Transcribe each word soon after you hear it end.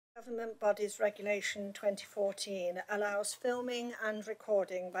Government Bodies Regulation 2014 allows filming and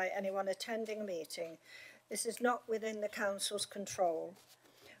recording by anyone attending a meeting. This is not within the Council's control.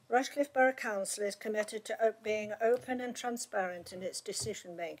 Rushcliffe Borough Council is committed to being open and transparent in its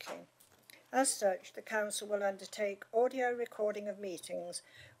decision making. As such, the Council will undertake audio recording of meetings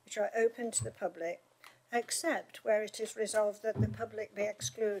which are open to the public, except where it is resolved that the public be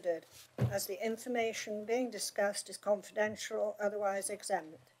excluded, as the information being discussed is confidential or otherwise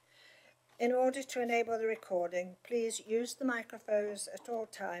exempt. In order to enable the recording, please use the microphones at all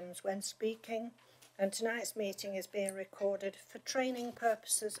times when speaking, and tonight's meeting is being recorded for training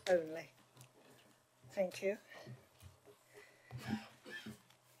purposes only. Thank you.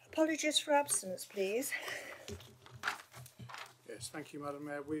 Apologies for absence, please. Yes, thank you, Madam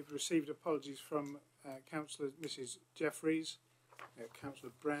Mayor. We've received apologies from Councillor Mrs Jeffries,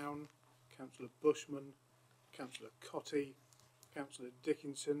 Councillor Brown, Councillor Bushman, Councillor Cotty, Councillor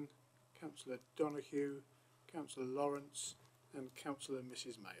Dickinson, Councillor Donoghue, Councillor Lawrence and Councillor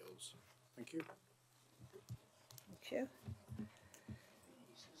Mrs Mayles. Thank you. Thank you.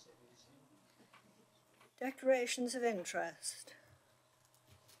 Declarations of interest.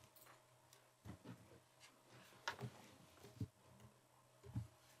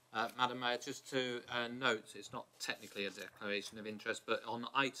 Madam Mayor, just to note, it's not technically a declaration of interest, but on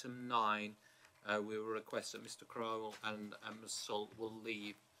item 9, we will request that Mr Crowell and Ms Salt will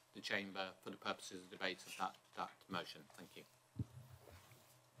leave the chamber for the purposes of debate of that motion. Thank you.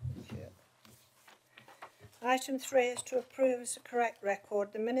 Thank you. Item 3 is to approve as a correct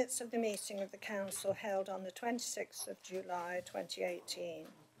record the minutes of the meeting of the Council held on the 26th of July 2018.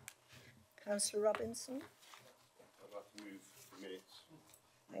 Councillor Robinson. I'd like to move the minutes.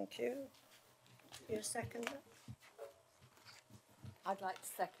 Thank you. You second that? I'd like to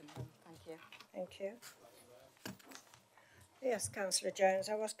second them. Thank you. Thank you. Yes, Councillor Jones,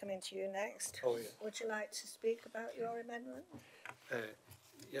 I was coming to you next. Oh, yeah. Would you like to speak about your amendment?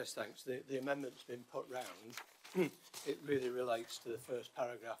 Yes, thanks. The amendment's been put round. It really relates to the first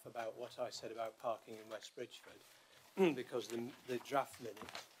paragraph about what I said about parking in West Bridgford, because the draft minute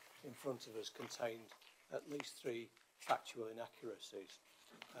in front of us contained at least 3 factual inaccuracies,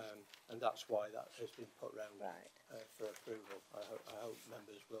 and that's why that has been put round for approval. I hope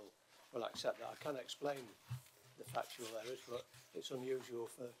members will accept that. I can explain the factual errors, but it's unusual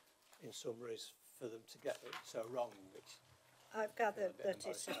in summaries for them to get it so wrong. I've gathered that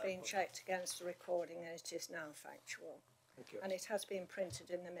it has been checked against the recording and it is now factual. Thank you. And it has been printed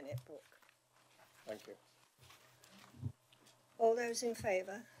in the minute book. Thank you. All those in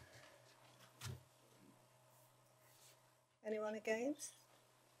favour? Anyone against?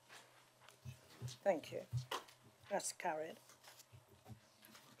 Thank you. That's carried.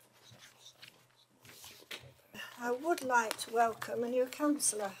 I would like to welcome a new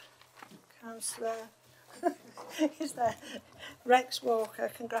councillor. Councillor, is there? Rex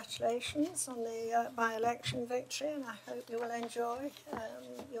Walker, congratulations on the by-election victory, and I hope you will enjoy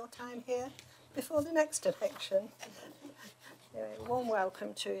your time here before the next election. Anyway, warm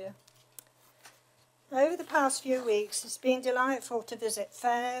welcome to you. Over the past few weeks, it's been delightful to visit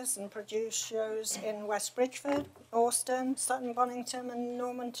fairs and produce shows in West Bridgford, Alston, Sutton Bonington and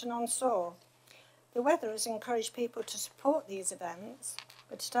Normanton-on-Soar. The weather has encouraged people to support these events,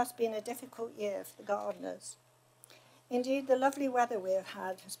 but it has been a difficult year for the gardeners. Indeed, the lovely weather we have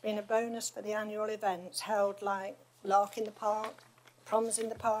had has been a bonus for the annual events held like Lark in the Park, Proms in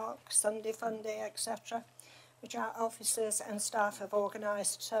the Park, Sunday Fun Day, etc., which our officers and staff have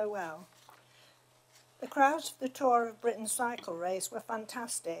organised so well. The crowds for the Tour of Britain cycle race were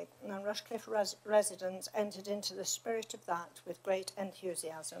fantastic, and Rushcliffe residents entered into the spirit of that with great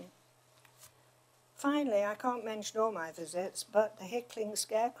enthusiasm. Finally, I can't mention all my visits, but the Hickling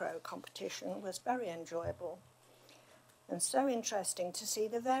Scarecrow competition was very enjoyable and so interesting to see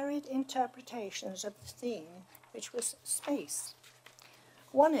the varied interpretations of the theme, which was space.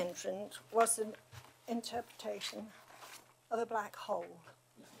 One entrant was an interpretation of a black hole,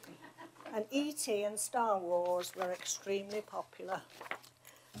 and E.T. and Star Wars were extremely popular.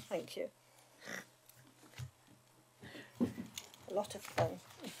 Thank you. A lot of fun.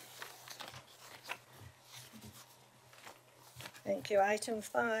 Thank you. Item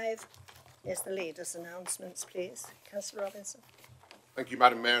 5 is the leader's announcements, please. Councillor Robinson. Thank you,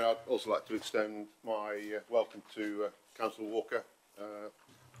 Madam Mayor. I'd also like to extend my welcome to Councillor Walker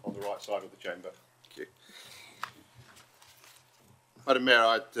on the right side of the chamber. Thank you. Madam Mayor,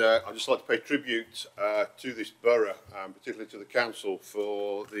 I'd just like to pay tribute to this borough, particularly to the council,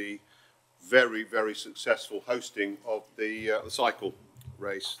 for the very, very successful hosting of the cycle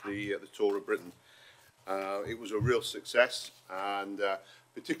race, the Tour of Britain. It was a real success, and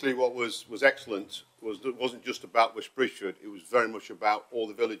particularly what was excellent was that it wasn't just about West Bridgeford, it was very much about all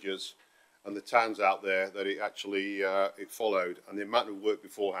the villages and the towns out there that it actually it followed, and the amount of work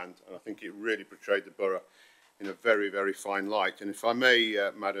beforehand, and I think it really portrayed the borough in a very, very fine light. And if I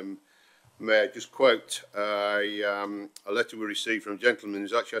may, Madam Mayor, just quote a letter we received from a gentleman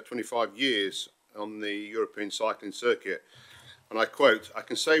who's actually had 25 years on the European cycling circuit. And I quote, "I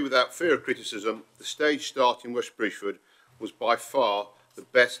can say without fear of criticism, the stage start in West Bridgeford was by far the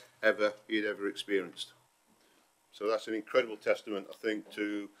best ever he'd ever experienced." So that's an incredible testament, I think,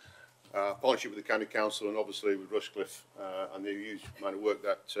 to partnership with the County Council and obviously with Rushcliffe and the huge amount of work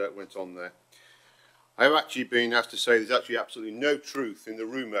that went on there. I have actually been asked to say there's actually absolutely no truth in the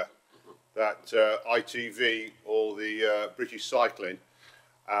rumour that ITV or the British Cycling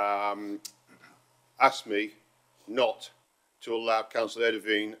asked me not to allow Councillor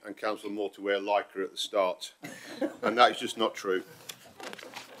Edavine and Councillor Moore to wear lycra at the start. And that is just not true.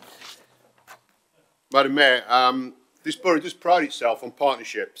 Madam Mayor, this borough does pride itself on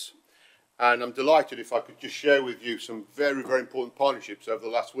partnerships. And I'm delighted if I could just share with you some very, very important partnerships over the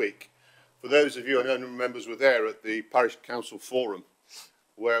last week. For those of you, I know none of the members were there at the Parish Council Forum,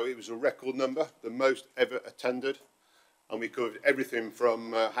 where it was a record number, the most ever attended. And we covered everything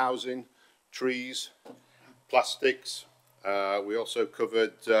from housing, trees, plastics. We also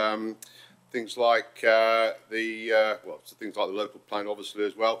covered things like things like the local plan, obviously,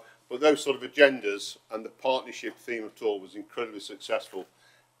 as well. But those sort of agendas and the partnership theme of it all was incredibly successful.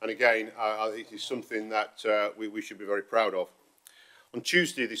 And again, it is something that we should be very proud of. On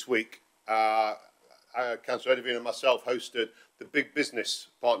Tuesday this week, Councillor Edavine and myself hosted the Big Business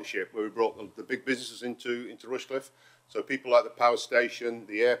Partnership, where we brought the big businesses into Rushcliffe. So people like the power station,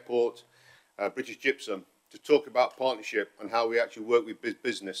 the airport, British Gypsum, to talk about partnership and how we actually work with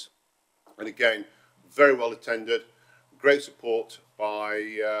business. And again, very well attended, great support by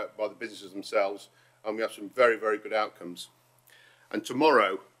the businesses themselves, and we have some very, very good outcomes. And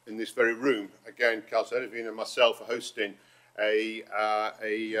tomorrow, in this very room, again, Councillor Edavine and myself are hosting a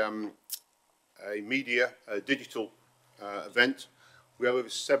digital event. We have over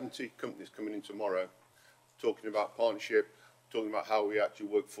 70 companies coming in tomorrow, talking about partnership, talking about how we actually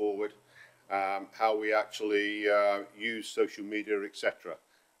work forward, how we actually use social media, etc.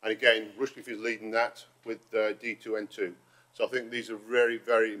 And again, Rushcliffe is leading that with D2N2. So I think these are very,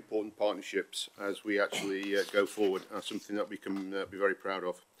 very important partnerships as we actually go forward, and something that we can be very proud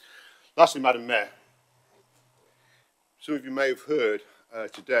of. Lastly, Madam Mayor, some of you may have heard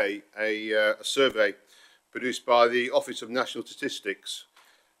today a survey produced by the Office of National Statistics,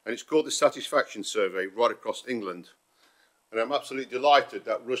 and it's called the Satisfaction Survey right across England. And I'm absolutely delighted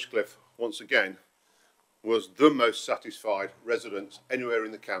that Rushcliffe, once again, was the most satisfied residents anywhere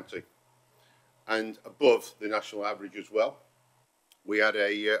in the county, and above the national average as well. We had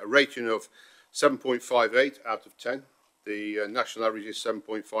a rating of 7.58 out of 10. The national average is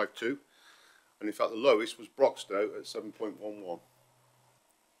 7.52, and in fact the lowest was Broxtowe at 7.11.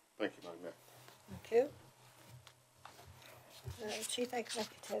 Thank you, Madam Mayor. Thank you. Chief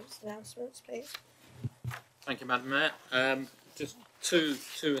Executive's announcements, please. Thank you, Madam Mayor. Just two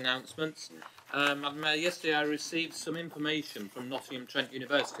announcements. Madam Mayor, yesterday I received some information from Nottingham Trent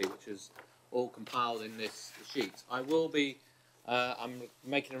University, which is all compiled in this sheet. I will be, I'm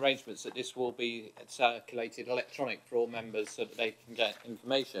making arrangements that this will be circulated electronic for all members so that they can get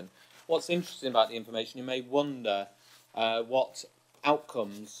information. What's interesting about the information, you may wonder what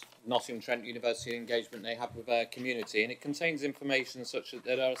outcomes Nottingham Trent University engagement they have with their community, and it contains information such that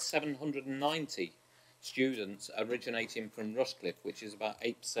there are 790 students originating from Rushcliffe, which is about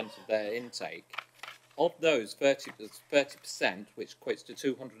 8% of their intake. Of those, 30%, which equates to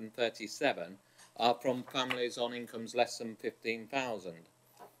 237, are from families on incomes less than 15,000.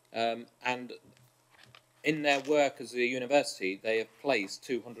 And in their work as a university, they have placed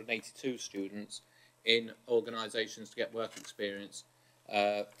 282 students in organisations to get work experience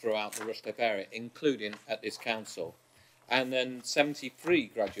throughout the Rushcliffe area, including at this council. And then 73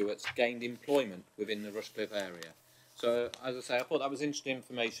 graduates gained employment within the Rushcliffe area. So, as I say, I thought that was interesting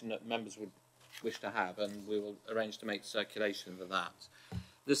information that members would wish to have, and we will arrange to make circulation of that.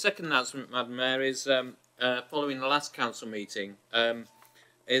 The second announcement, Madam Mayor, is following the last council meeting,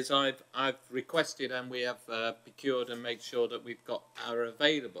 is I've requested, and we have procured and made sure that we've got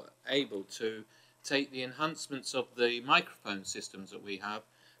able to take the enhancements of the microphone systems that we have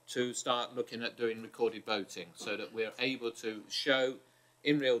to start looking at doing recorded voting, so that we're able to show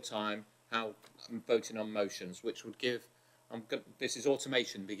in real time how I'm voting on motions, which would give, this is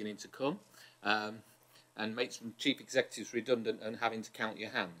automation beginning to come, and make some chief executives redundant and having to count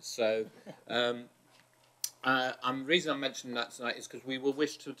your hands. So The reason I'm mentioning that tonight is because we will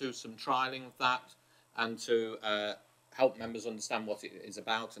wish to do some trialling of that and to help members understand what it is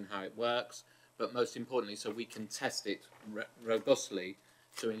about and how it works, but most importantly so we can test it robustly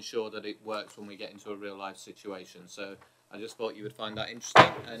to ensure that it works when we get into a real life situation. So I just thought you would find that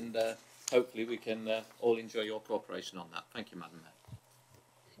interesting, and hopefully we can all enjoy your cooperation on that. Thank you, Madam Mayor.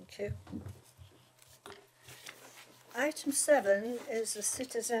 Thank you. Item 7 is the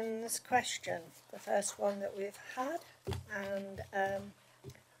citizens' question, the first one that we've had, and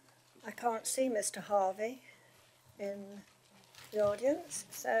I can't see Mr. Harvey in the audience,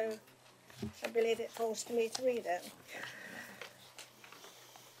 so I believe it falls to me to read it.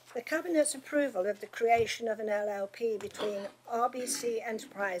 The Cabinet's approval of the creation of an LLP between RBC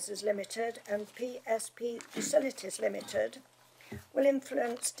Enterprises Limited and PSP Facilities Limited will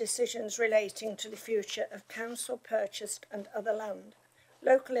influence decisions relating to the future of council purchased and other land,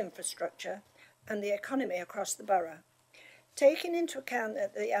 local infrastructure and the economy across the borough. Taking into account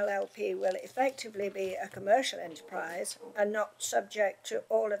that the LLP will effectively be a commercial enterprise and not subject to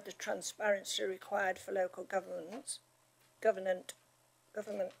all of the transparency required for local governance,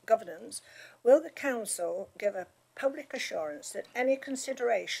 will the council give a public assurance that any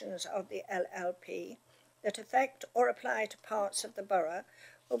considerations of the LLP that affect or apply to parts of the borough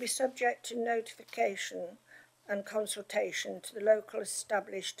will be subject to notification and consultation to the local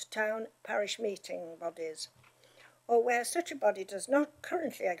established town parish meeting bodies, or where such a body does not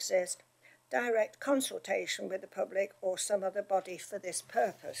currently exist, direct consultation with the public or some other body for this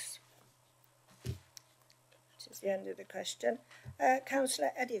purpose? This is the end of the question.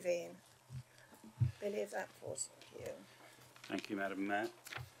 Councillor Edivine, I believe that falls to you. Thank you, Madam Mayor.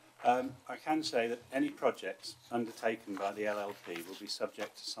 I can say that any projects undertaken by the LLP will be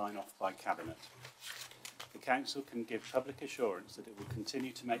subject to sign-off by Cabinet. The Council can give public assurance that it will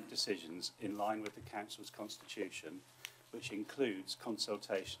continue to make decisions in line with the Council's constitution, which includes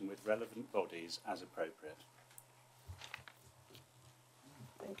consultation with relevant bodies as appropriate.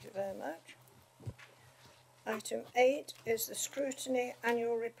 Thank you very much. Item 8 is the Scrutiny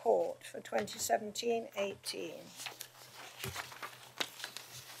Annual Report for 2017-18.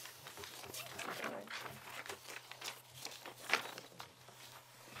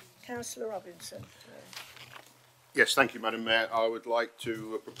 Councillor Robinson. Yes, thank you, Madam Mayor. I would like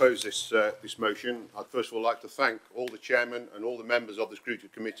to propose this motion. I'd first of all like to thank all the chairmen and all the members of the Scrutiny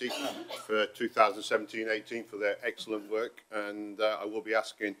Committee for 2017-18 for their excellent work, and I will be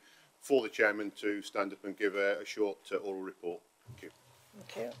asking for the chairman to stand up and give a short oral report. Thank you.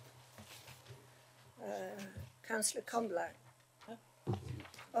 Thank you. Councillor Comblack.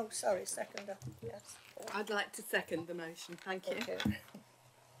 Oh, sorry, seconder. Yes. I'd like to second the motion. Thank you. Okay.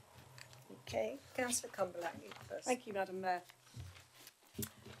 Okay, Councillor Comblack, you first. Thank you, Madam Mayor.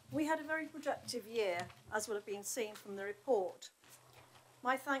 We had a very productive year, as will have been seen from the report.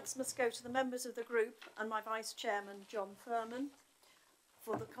 My thanks must go to the members of the group and my Vice Chairman, John Furman,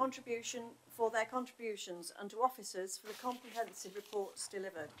 for their contributions, and to officers for the comprehensive reports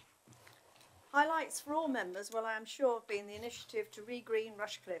delivered. Highlights for all members will, I am sure, have been the initiative to regreen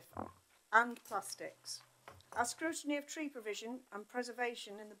Rushcliffe and plastics. Our scrutiny of tree provision and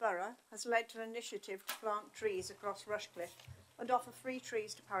preservation in the borough has led to an initiative to plant trees across Rushcliffe and offer free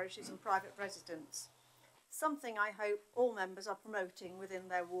trees to parishes and private residents, something I hope all members are promoting within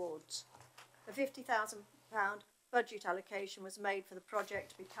their wards. A £50,000 budget allocation was made for the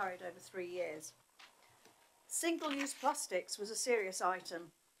project to be carried over 3 years. Single-use plastics was a serious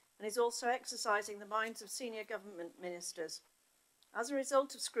item and is also exercising the minds of senior government ministers. As a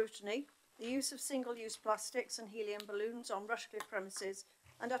result of scrutiny, the use of single-use plastics and helium balloons on Rushcliffe premises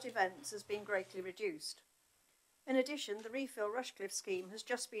and at events has been greatly reduced. In addition, the Refill Rushcliffe scheme has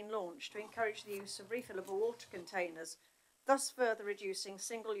just been launched to encourage the use of refillable water containers, thus further reducing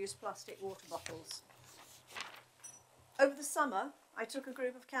single-use plastic water bottles. Over the summer, I took a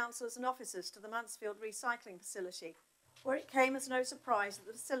group of councillors and officers to the Mansfield recycling facility, where it came as no surprise that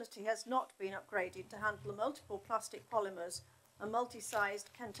the facility has not been upgraded to handle the multiple plastic polymers and multi-sized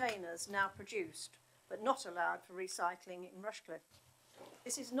containers now produced, but not allowed for recycling in Rushcliffe.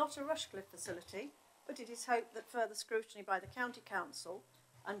 This is not a Rushcliffe facility, but it is hoped that further scrutiny by the County Council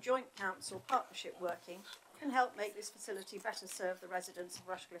and Joint Council partnership working can help make this facility better serve the residents of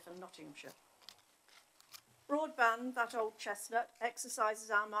Rushcliffe and Nottinghamshire. Broadband, that old chestnut, exercises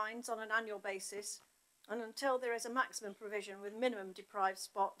our minds on an annual basis, and until there is a maximum provision with minimum deprived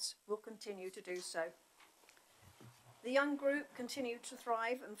spots, will continue to do so. The young group continued to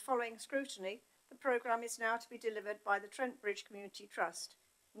thrive, and following scrutiny, the programme is now to be delivered by the Trent Bridge Community Trust,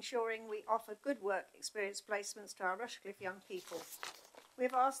 ensuring we offer good work experience placements to our Rushcliffe young people. we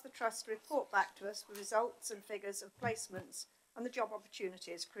have asked the Trust to report back to us with results and figures of placements and the job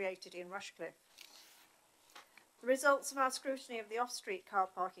opportunities created in Rushcliffe. The results of our scrutiny of the off-street car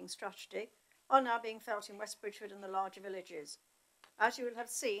parking strategy are now being felt in West Bridgford and the larger villages. As you will have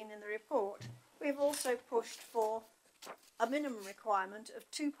seen in the report, we have also pushed for a minimum requirement of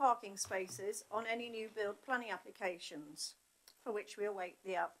 2 parking spaces on any new build planning applications, for which we await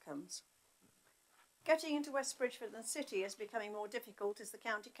the outcomes. Getting into West Bridgford and the city is becoming more difficult as the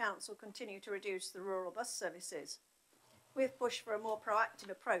County Council continue to reduce the rural bus services. We have pushed for a more proactive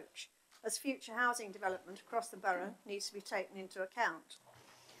approach, as future housing development across the borough needs to be taken into account.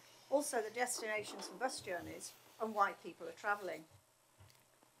 Also the destinations for bus journeys and why people are travelling.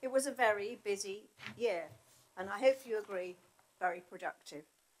 It was a very busy year, and I hope you agree, very productive.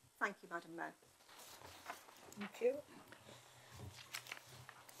 Thank you, Madam Mayor. Thank you.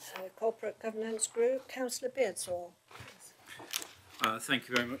 Corporate Governance Group, Councillor Beardsall. Thank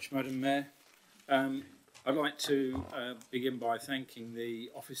you very much, Madam Mayor. I'd like to begin by thanking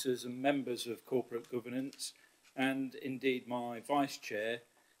the officers and members of Corporate Governance, and indeed my Vice Chair,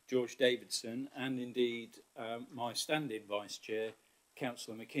 George Davidson, and indeed my standing Vice Chair,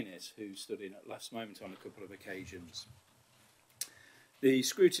 Councillor McInnes, who stood in at last moment on a couple of occasions. The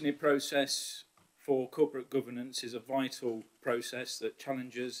scrutiny process for corporate governance is a vital process that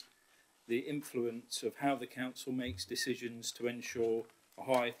challenges the influence of how the council makes decisions to ensure a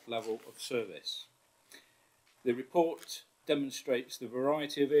high level of service. The report demonstrates the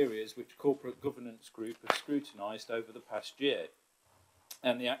variety of areas which Corporate Governance Group has scrutinised over the past year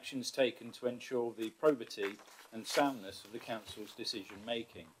and the actions taken to ensure the probity and soundness of the council's decision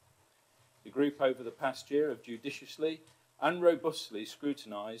making. The group over the past year have judiciously and robustly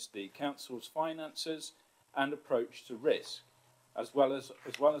scrutinised the council's finances and approach to risk, as well as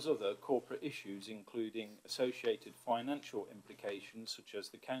other corporate issues, including associated financial implications such as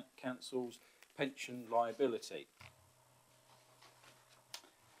the council's pension liability.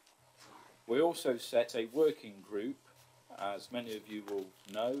 We also set a working group, as many of you will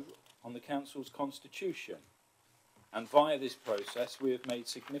know, on the council's constitution, and via this process we have made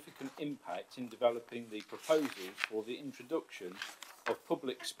significant impact in developing the proposals for the introduction of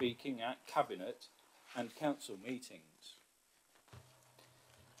public speaking at cabinet and council meetings.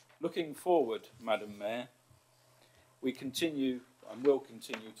 Looking forward, Madam Mayor, we continue and will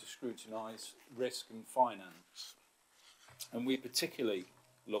continue to scrutinise risk and finance, and we particularly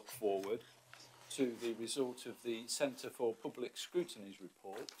look forward to the result of the Centre for Public Scrutiny's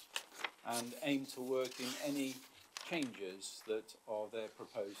report and aim to work in any changes that are there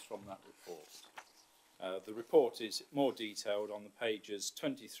proposed from that report. The report is more detailed on the pages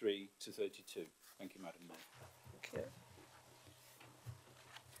 23 to 32. Thank you, Madam Mayor. Thank you.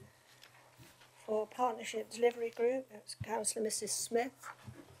 For Partnership Delivery Group, it's Councillor Mrs Smith.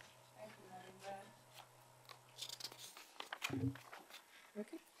 Thank you, Madam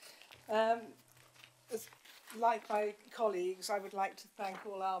Mayor. Like my colleagues, I would like to thank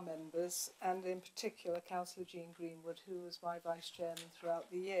all our members, and in particular Councillor Jean Greenwood, who was my Vice Chairman throughout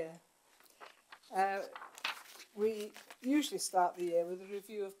the year. We usually start the year with a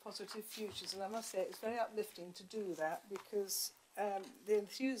review of positive futures, and I must say it's very uplifting to do that, because the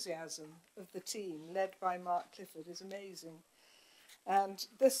enthusiasm of the team, led by Mark Clifford, is amazing. And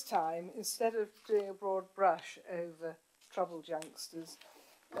this time, instead of doing a broad brush over troubled youngsters,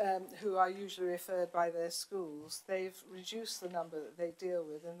 who are usually referred by their schools, they've reduced the number that they deal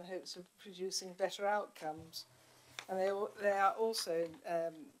with in the hopes of producing better outcomes. And they are also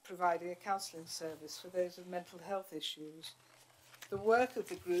providing a counselling service for those with mental health issues. The work of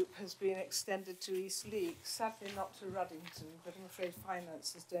the group has been extended to East Leek, sadly not to Ruddington, but I'm afraid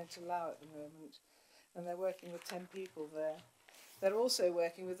finances don't allow at the moment, and they're working with 10 people there. They're also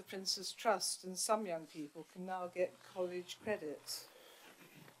working with the Prince's Trust, and some young people can now get college credits.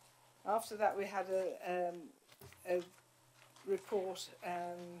 After that, we had a report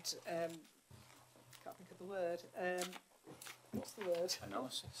and can't think of the word. What's the word?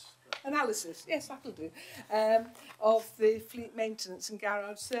 Analysis. Yes, that'll do. Of the Fleet Maintenance and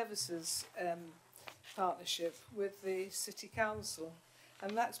Garage Services partnership with the City Council,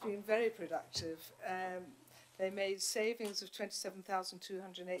 and that's been very productive. They made savings of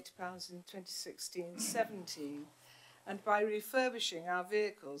 £27,280 in 2016-17. And by refurbishing our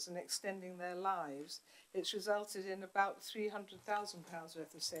vehicles and extending their lives, it's resulted in about £300,000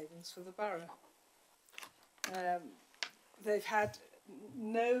 worth of savings for the borough. They've had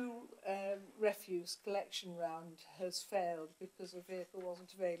no refuse collection round has failed because a vehicle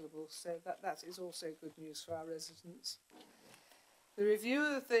wasn't available, so that is also good news for our residents. The review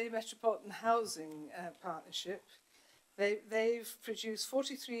of the Metropolitan Housing Partnership, They've produced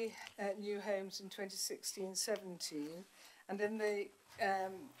 43 new homes in 2016-17, and in the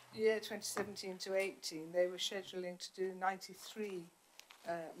year 2017 to 18, they were scheduling to do 93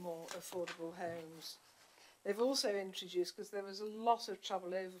 more affordable homes. They've also introduced, because there was a lot of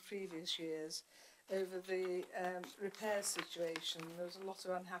trouble over previous years, over the repair situation, there was a lot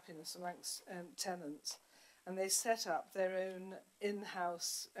of unhappiness amongst tenants, and they set up their own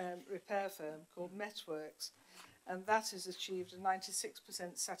in-house repair firm called Metworks, and that has achieved a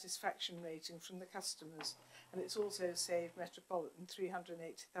 96% satisfaction rating from the customers, and it's also saved Metropolitan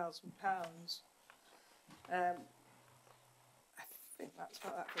 £380,000. I think that's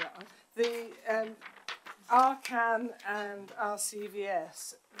about that for that one. The RCAN and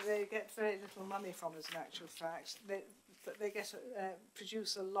RCVS, they get very little money from us in actual fact. They get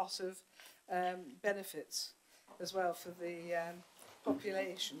produce a lot of benefits as well for the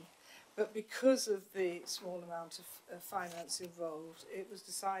population. But because of the small amount of finance involved, it was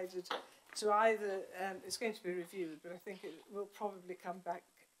decided to either, it's going to be reviewed, but I think it will probably come back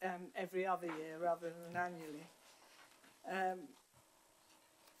every other year rather than annually.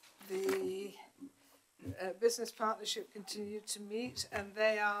 The business partnership continued to meet, and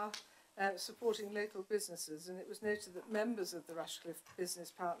they are supporting local businesses, and it was noted that members of the Rushcliffe Business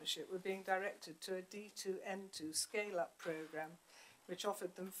Partnership were being directed to a D2N2 scale-up programme, which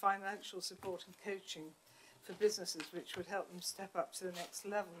offered them financial support and coaching for businesses which would help them step up to the next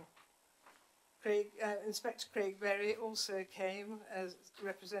level. Inspector Craig Berry also came as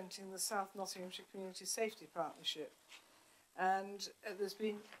representing the South Nottinghamshire Community Safety Partnership, and there's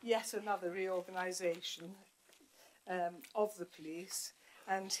been yet another reorganisation of the police,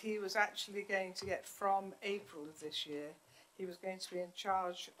 and he was actually going to get, from April of this year, he was going to be in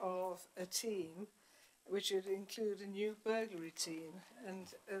charge of a team which would include a new burglary team. And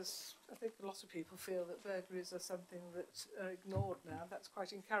as I think a lot of people feel that burglaries are something that are ignored now, that's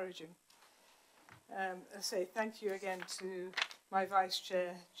quite encouraging. I say thank you again to my Vice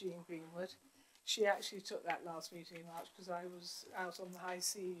Chair, Jean Greenwood. She actually took that last meeting in March because I was out on the high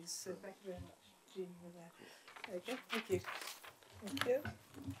seas. So thank you very much, Jean. You were there. Okay, thank you. Thank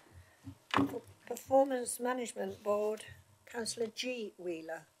you. Performance Management Board, Councillor G.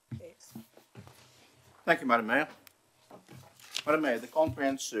 Wheeler, please. Thank you, Madam Mayor. Madam Mayor, the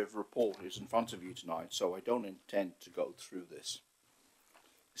comprehensive report is in front of you tonight, so I don't intend to go through this.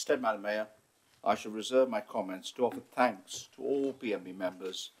 Instead, Madam Mayor, I shall reserve my comments to offer thanks to all BMB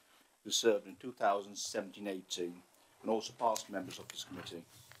members who served in 2017-18 and also past members of this committee.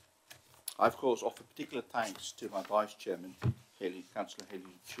 I, of course, offer particular thanks to my Vice Chairman, Councillor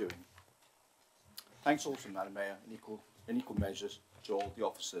Hayley Chewing. Thanks also, Madam Mayor, in equal measures to all the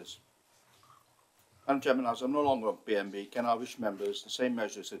officers. Madam Chairman, as I'm no longer on BMB, can I wish members the same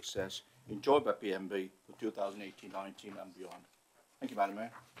measure of success enjoyed by BMB for 2018-19 and beyond. Thank you, Madam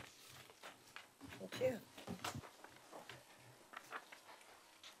Mayor. Thank you.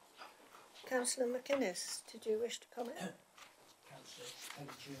 Councillor McInnes, did you wish to comment? Councillor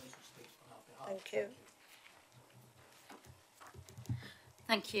Hayley Chewing will speak on our behalf. Thank you.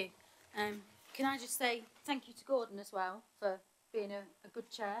 Thank you. Can I just say thank you to Gordon as well for being a good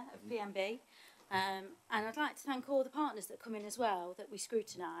chair of BMB. And I'd like to thank all the partners that come in as well, that we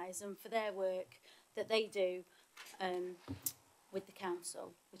scrutinise, and for their work that they do with the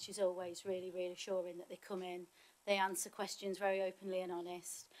council, which is always really reassuring that they come in, they answer questions very openly and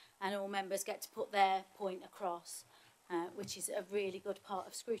honest, and all members get to put their point across, which is a really good part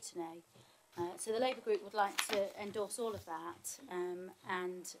of scrutiny. So the Labour Group would like to endorse all of that,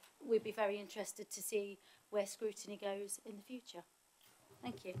 and we'd be very interested to see where scrutiny goes in the future.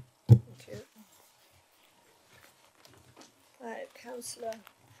 Thank you. Thank you. Right, Councillor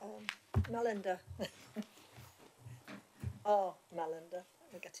Mallender. Oh, Mallender,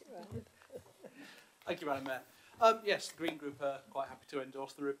 I get it right. Thank you, Madam Mayor. Yes, the Green Group are quite happy to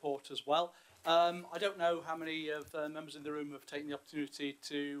endorse the report as well. I don't know how many of members in the room have taken the opportunity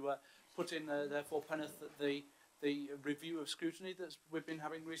to put in their fourpenneth at the review of scrutiny that we've been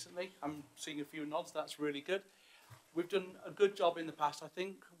having recently. I'm seeing a few nods, that's really good. We've done a good job in the past, I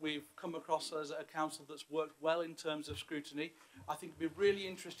think. We've come across as a council that's worked well in terms of scrutiny. I think it'd be really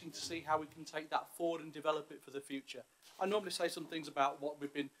interesting to see how we can take that forward and develop it for the future. I normally say some things about what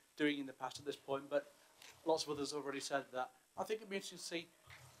we've been doing in the past at this point, but lots of others have already said that. I think it'd be interesting to see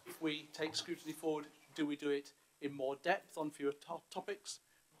if we take scrutiny forward, do we do it in more depth on fewer topics?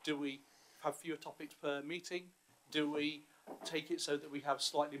 Do we have fewer topics per meeting? Do we take it so that we have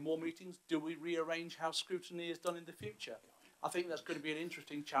slightly more meetings? Do we rearrange how scrutiny is done in the future? I think that's going to be an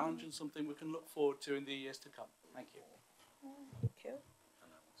interesting challenge and something we can look forward to in the years to come. Thank you. Thank you.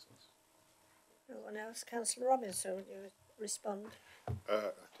 No one else. Councillor Robinson, would you respond?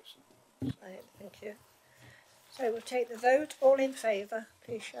 Right, thank you. So we'll take the vote. All in favour,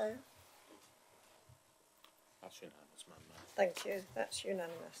 please show. That's unanimous, Madam Mayor. Thank you. That's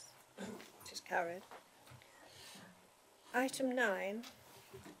unanimous. It is carried. Item 9.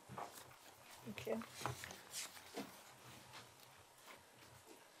 Thank you.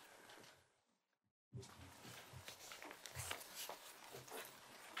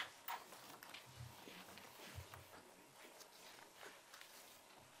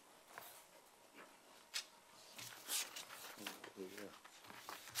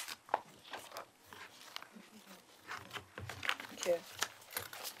 Thank you.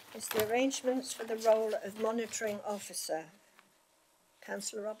 It's the arrangements for the role of monitoring officer.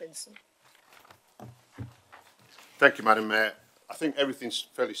 Councillor Robinson. Thank you, Madam Mayor. I think everything's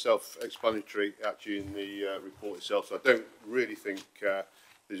fairly self-explanatory actually in the report itself, so I don't really think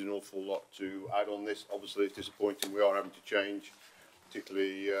there's an awful lot to add on this. Obviously, it's disappointing we are having to change,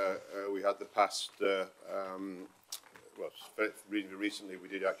 particularly we had the past, well, reasonably recently we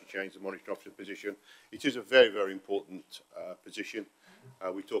did actually change the monitoring officer position. It is a very, very important position.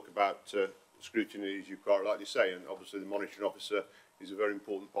 We talk about scrutiny, as you quite rightly say, and obviously the monitoring officer is a very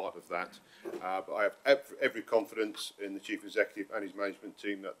important part of that. But I have every confidence in the Chief Executive and his management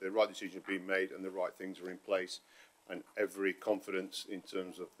team that the right decision has been made and the right things are in place, and every confidence in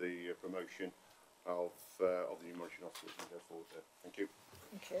terms of the promotion of the new monitoring officer as we go forward there. Thank you.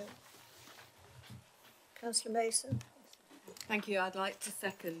 Thank you. Councillor Mason. Thank you. I'd like to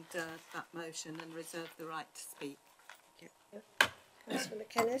second that motion and reserve the right to speak. Councillor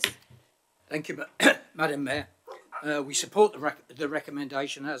McInnes. Thank you, Madam Mayor. We support the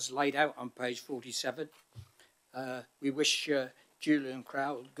recommendation as laid out on page 47. We wish Julian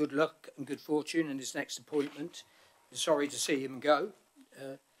Crowell good luck and good fortune in his next appointment. We're sorry to see him go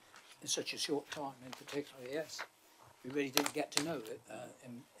in such a short time in particular, yes. We really didn't get to know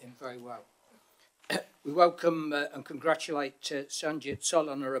him very well. We welcome and congratulate Sanjit Sol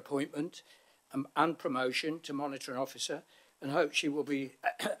on her appointment and promotion to monitoring officer, and hope she will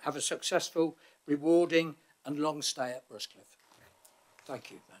have a successful, rewarding and long stay at Rushcliffe. Thank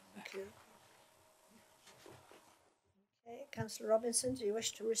you. Thank you. Okay, Councillor Robinson, do you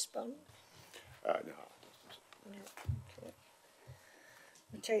wish to respond? No. No. Okay.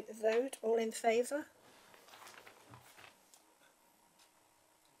 We'll take the vote. All in favour?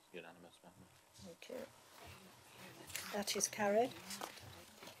 Unanimous, Madam Mayor. Thank you. That is carried.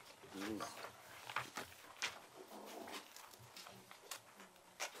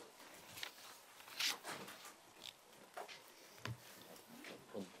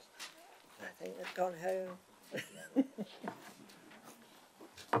 I think they've gone home.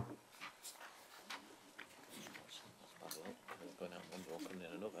 Going out one door, coming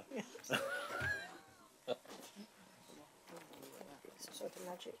in another. Yes. It's a sort of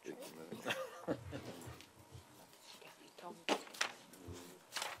magic trick.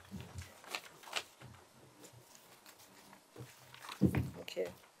 Thank you.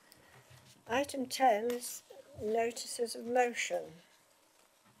 Item 10 is notices of motion.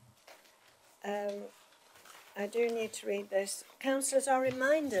 I do need to read this. Councillors are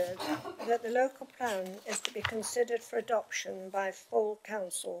reminded that the local plan is to be considered for adoption by full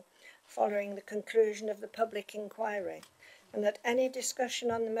council following the conclusion of the public inquiry, and that any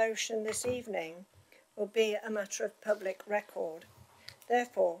discussion on the motion this evening will be a matter of public record.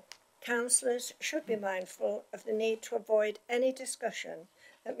 Therefore, councillors should be mindful of the need to avoid any discussion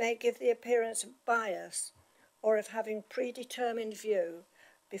that may give the appearance of bias or of having predetermined view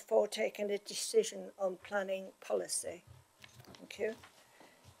before taking a decision on planning policy. Thank you.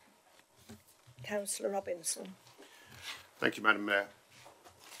 Councillor Robinson. Thank you, Madam Mayor.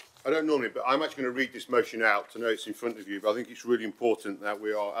 I don't normally, but I'm actually going to read this motion out. I know it's in front of you, but I think it's really important that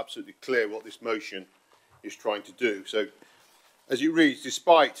we are absolutely clear what this motion is trying to do. So, as it reads,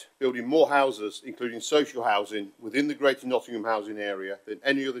 despite building more houses, including social housing, within the Greater Nottingham housing area than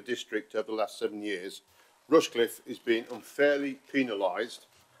any other district over the last 7 years, Rushcliffe is being unfairly penalised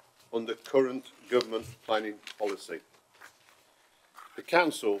under current government planning policy. The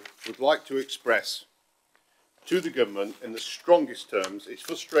council would like to express to the government in the strongest terms its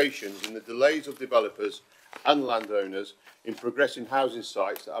frustrations in the delays of developers and landowners in progressing housing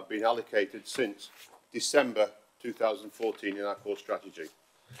sites that have been allocated since December 2014 in our core strategy.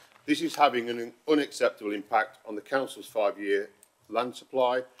 This is having an unacceptable impact on the council's 5-year land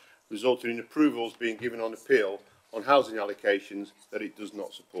supply, resulting in approvals being given on appeal on housing allocations that it does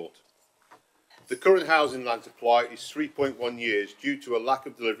not support. The current housing land supply is 3.1 years due to a lack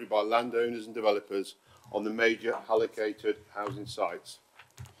of delivery by landowners and developers on the major allocated housing sites.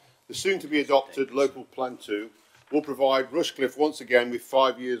 The soon-to-be-adopted Local Plan 2 will provide Rushcliffe once again with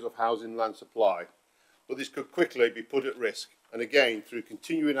 5 years of housing land supply, but this could quickly be put at risk, and again through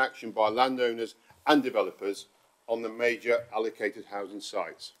continuing action by landowners and developers on the major allocated housing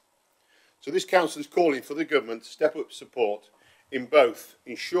sites. So this council is calling for the government to step up support in both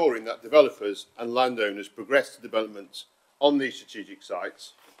ensuring that developers and landowners progress to developments on these strategic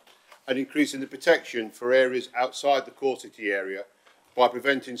sites and increasing the protection for areas outside the core city area by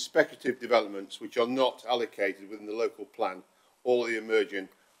preventing speculative developments which are not allocated within the local plan or the emerging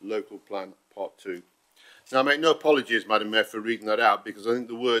local plan part 2. Now I make no apologies, Madam Mayor, for reading that out because I think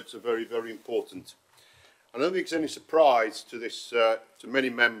the words are very, very important. I don't think it's any surprise to to many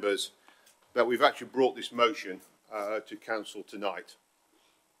members that we've actually brought this motion to Council tonight.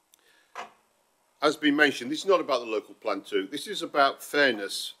 As been mentioned, this is not about the Local Plan 2. This is about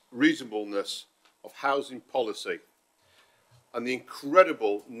fairness, reasonableness of housing policy and the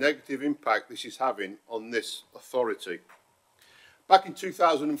incredible negative impact this is having on this authority. Back in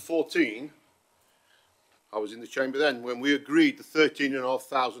 2014, I was in the chamber then, when we agreed the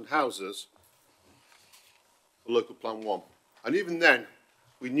 13,500 houses for Local Plan 1. And even then,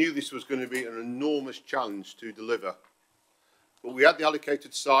 we knew this was going to be an enormous challenge to deliver. But we had the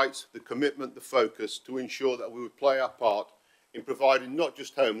allocated sites, the commitment, the focus to ensure that we would play our part in providing not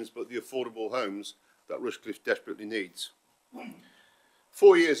just homes, but the affordable homes that Rushcliffe desperately needs.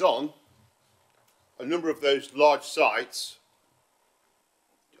 4 years on, a number of those large sites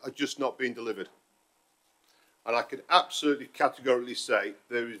are just not being delivered. And I can absolutely categorically say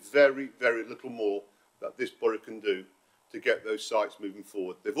there is very, very little more that this borough can do to get those sites moving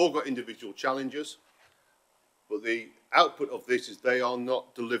forward. They've all got individual challenges, but the output of this is they are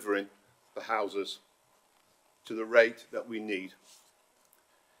not delivering the houses to the rate that we need.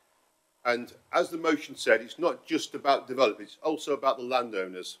 And as the motion said, it's not just about developers, it's also about the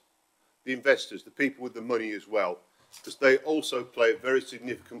landowners, the investors, the people with the money as well, because they also play a very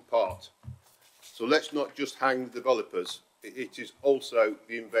significant part. So let's not just hang the developers, it is also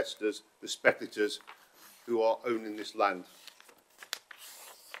the investors, the speculators who are owning this land.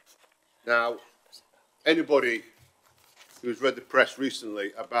 Now, anybody who's read the press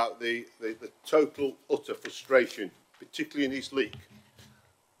recently about the total, utter frustration, particularly in East Leek,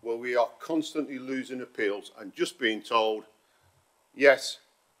 where we are constantly losing appeals and just being told, yes,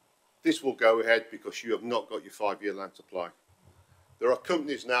 this will go ahead because you have not got your 5-year land supply. There are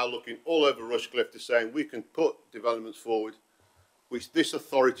companies now looking all over Rushcliffe to saying we can put developments forward which this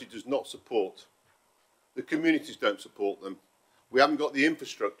authority does not support. The communities don't support them. We haven't got the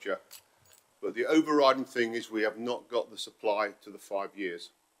infrastructure, but the overriding thing is we have not got the supply to the 5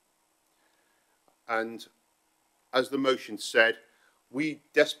 years. And as the motion said, we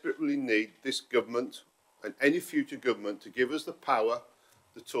desperately need this government and any future government to give us the power,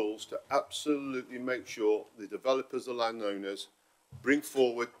 the tools to absolutely make sure the developers, the landowners, bring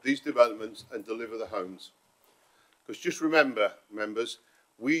forward these developments and deliver the homes. Because just remember, members,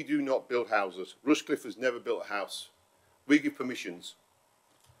 we do not build houses. Rushcliffe has never built a house. We give permissions.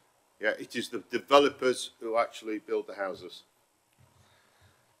 Yeah, it is the developers who actually build the houses.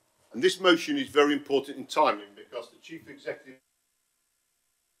 And this motion is very important in timing because the Chief Executive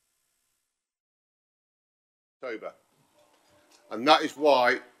October. And that is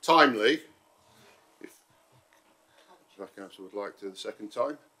why, timely, if the council would like to the second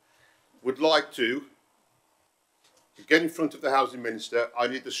time, would like to get in front of the Housing Minister. I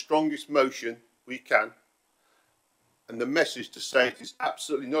need the strongest motion we can and the message to say it is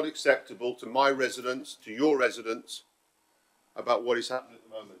absolutely not acceptable to my residents, to your residents, about what is happening at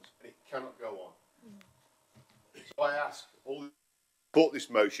the moment. And it cannot go on. So I ask all who support this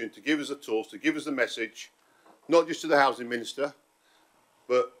motion to give us the tools, to give us the message, not just to the Housing Minister,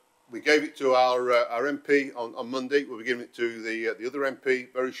 but we gave it to our MP on Monday. We'll be giving it to the other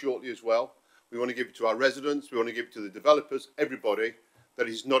MP very shortly as well. We want to give it to our residents. We want to give it to the developers, everybody, that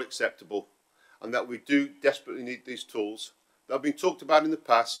it is not acceptable and that we do desperately need these tools that have been talked about in the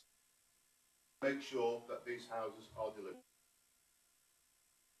past to make sure that these houses are delivered.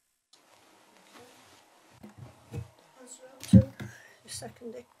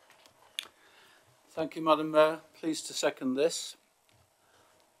 Seconding. Thank you, Madam Mayor. Pleased to second this.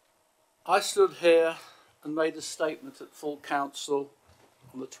 I stood here and made a statement at full council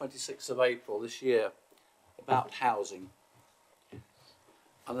on the 26th of April this year about housing.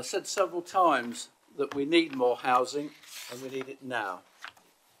 And I said several times that we need more housing and we need it now.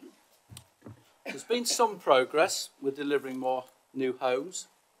 There's been some progress with delivering more new homes,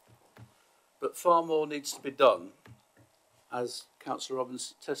 but far more needs to be done, as Councillor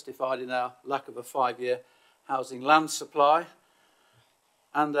Robbins testified in our lack of a 5-year housing land supply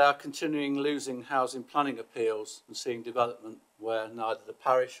and they are continuing losing housing planning appeals and seeing development where neither the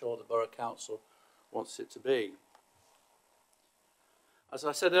parish or the Borough Council wants it to be. As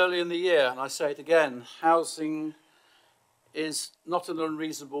I said earlier in the year, and I say it again, housing is not an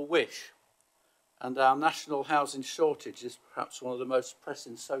unreasonable wish, and our national housing shortage is perhaps one of the most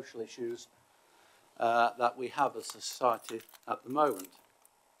pressing social issues that we have as a society at the moment.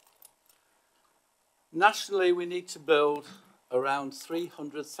 Nationally, we need to build around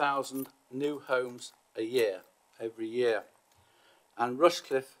 300,000 new homes a year, every year. And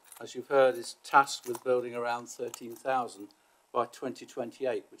Rushcliffe, as you've heard, is tasked with building around 13,000 by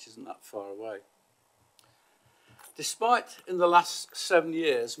 2028, which isn't that far away. Despite, in the last 7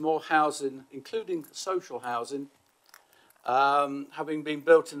 years, more housing, including social housing, having been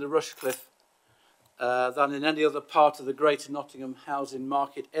built in the Rushcliffe than in any other part of the Greater Nottingham housing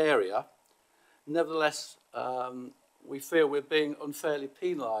market area, nevertheless, we feel we're being unfairly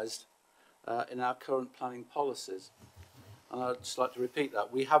penalised in our current planning policies. And I'd just like to repeat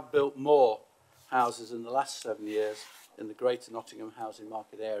that. We have built more houses in the last 7 years in the Greater Nottingham housing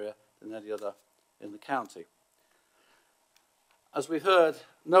market area than any other in the county. As we've heard,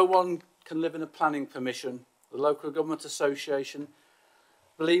 no one can live in a planning permission. The Local Government Association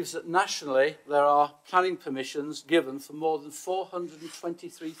believes that nationally there are planning permissions given for more than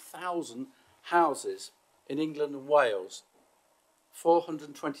 423,000 houses in England and Wales.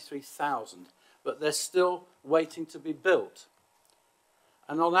 423,000, but they're still waiting to be built.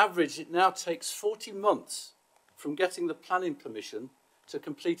 And on average, it now takes 40 months from getting the planning permission to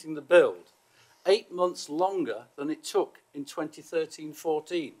completing the build. 8 months longer than it took in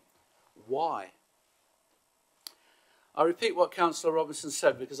 2013-14. Why? I repeat what Councillor Robinson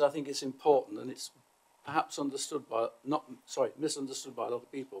said because I think it's important and it's perhaps misunderstood by a lot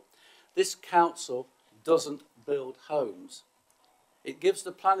of people. This council doesn't build homes. It gives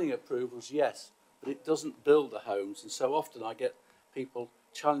the planning approvals, yes, but it doesn't build the homes, and so often I get people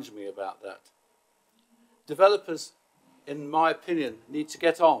challenge me about that. Developers, in my opinion, need to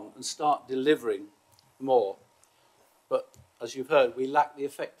get on and start delivering more. But as you've heard, we lack the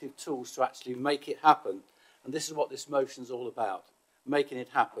effective tools to actually make it happen. And this is what this motion is all about, making it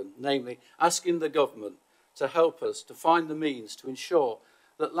happen, namely asking the government to help us to find the means to ensure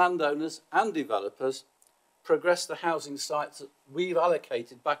that landowners and developers progress the housing sites that we've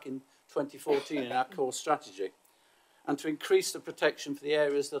allocated back in 2014 in our core strategy, and to increase the protection for the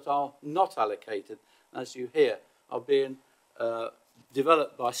areas that are not allocated, as you hear, are being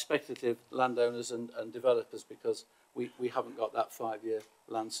developed by speculative landowners and developers because we haven't got that 5-year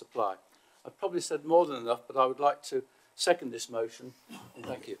land supply. I've probably said more than enough, but I would like to second this motion, and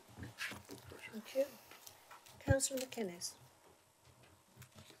thank you. Thank you. Councillor McInnes.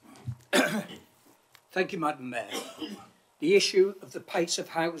 Thank you, Madam Mayor. The issue of the pace of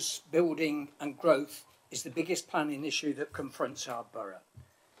house building and growth is the biggest planning issue that confronts our borough.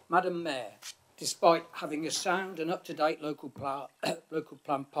 Madam Mayor, despite having a sound and up-to-date local plan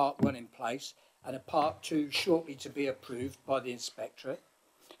Part 1 in place and a Part 2 shortly to be approved by the Inspectorate,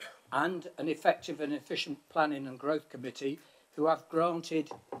 and an effective and efficient planning and growth committee who have granted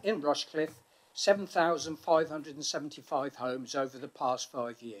in Rushcliffe 7,575 homes over the past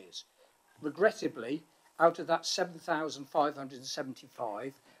 5 years. Regrettably, out of that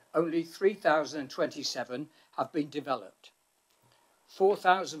 7,575, only 3,027 have been developed.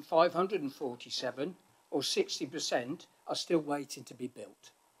 4,547, or 60%, are still waiting to be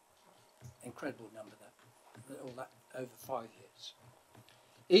built. Incredible number, that, all that over 5 years.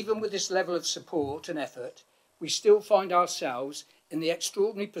 Even with this level of support and effort, we still find ourselves in the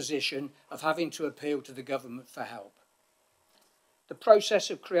extraordinary position of having to appeal to the government for help. The process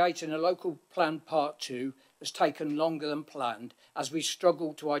of creating a local plan Part 2 has taken longer than planned as we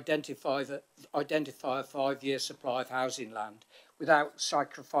struggle to identify a 5-year supply of housing land without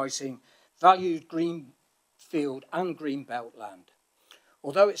sacrificing valued greenfield and greenbelt land.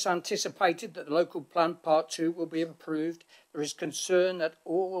 Although it's anticipated that the local plan Part 2 will be approved, there is concern that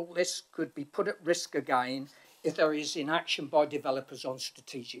all this could be put at risk again if there is inaction by developers on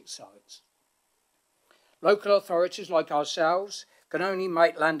strategic sites. Local authorities like ourselves can only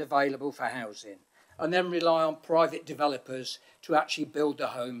make land available for housing and then rely on private developers to actually build the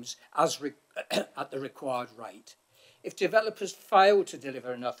homes at the required rate. If developers fail to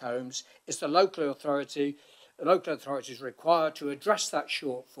deliver enough homes, it's the local authorities required to address that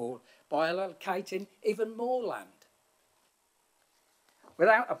shortfall by allocating even more land.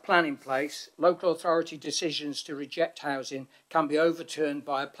 Without a plan in place, local authority decisions to reject housing can be overturned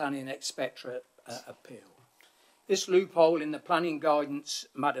by a planning inspectorate appeal. This loophole in the planning guidance,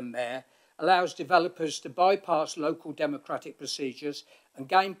 Madam Mayor, allows developers to bypass local democratic procedures and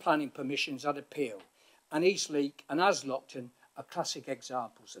gain planning permissions at appeal, and Eastleigh and Aslockton are classic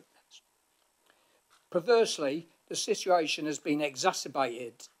examples of this. Perversely, the situation has been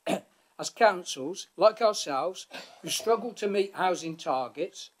exacerbated as councils, like ourselves, who struggle to meet housing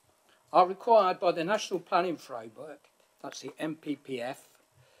targets, are required by the National Planning Framework, that's the NPPF,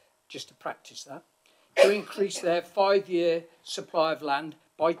 just to practice that, to increase their 5-year supply of land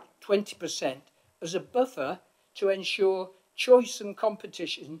by 20% as a buffer to ensure choice and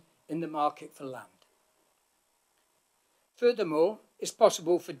competition in the market for land. Furthermore, it's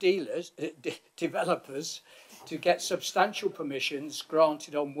possible for developers to get substantial permissions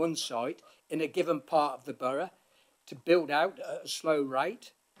granted on one site in a given part of the borough to build out at a slow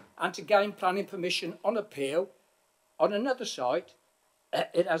rate and to gain planning permission on appeal on another site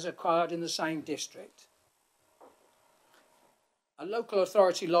it has acquired in the same district. A local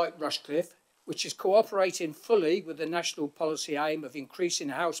authority like Rushcliffe, which is cooperating fully with the national policy aim of increasing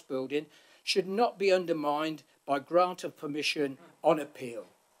house building, should not be undermined by grant of permission on appeal.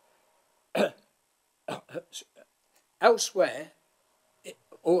 Elsewhere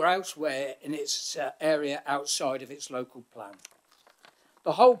in its area outside of its local plan.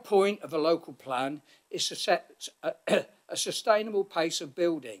 The whole point of a local plan is to set a sustainable pace of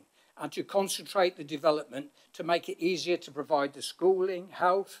building and to concentrate the development to make it easier to provide the schooling,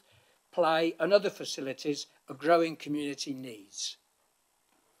 health, play and other facilities a growing community needs.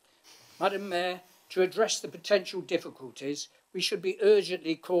 Madam Mayor, to address the potential difficulties, we should be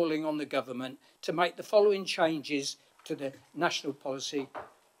urgently calling on the government to make the following changes to the National Policy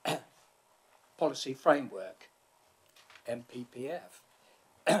Framework, NPPF.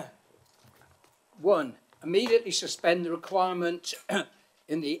 1. Immediately suspend the requirement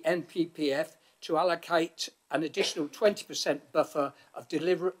in the NPPF to allocate an additional 20% buffer of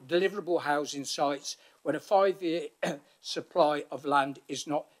deliverable housing sites when a 5-year supply of land is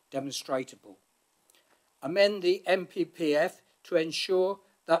not demonstrable. Amend the NPPF to ensure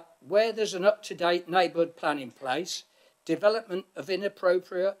that where there's an up-to-date neighbourhood plan in place, development of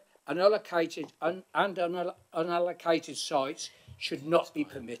inappropriate and unallocated sites should not be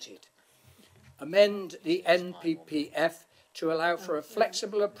permitted. Amend the NPPF to allow for a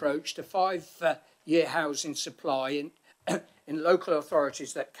flexible approach to 5-year housing supply in local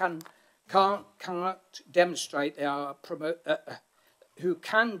authorities that cannot demonstrate they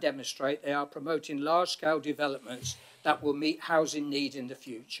are promoting large-scale developments that will meet housing need in the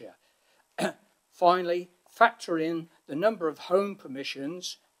future. Finally, factor in the number of home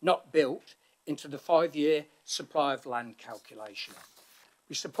permissions not built into the 5-year supply of land calculation.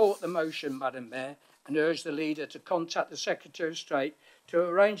 We support the motion, Madam Mayor, and urge the leader to contact the Secretary of State to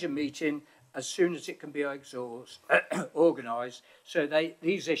arrange a meeting as soon as it can be organised so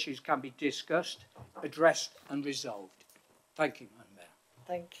these issues can be discussed, addressed and resolved. Thank you, Madam Mayor.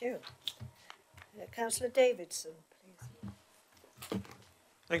 Thank you. Councillor Davidson, please.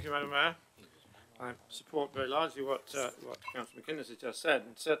 Thank you, Madam Mayor. I support very largely what Councillor McInnes has just said,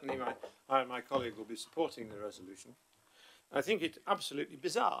 and certainly I and my colleague will be supporting the resolution. I think it's absolutely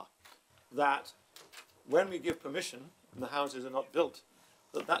bizarre that when we give permission and the houses are not built,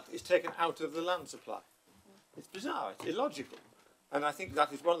 that is taken out of the land supply. It's bizarre, it's illogical. And I think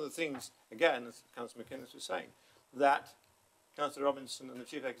that is one of the things, again, as Councillor McInnes was saying, that Councillor Robinson and the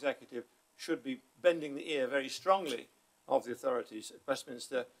Chief Executive should be bending the ear very strongly of the authorities at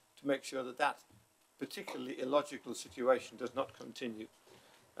Westminster to make sure that that particularly illogical situation does not continue.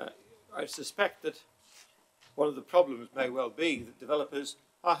 I suspect that one of the problems may well be that developers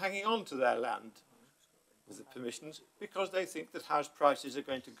are hanging on to their land with the permissions because they think that house prices are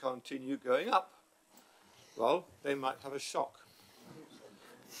going to continue going up. Well, they might have a shock.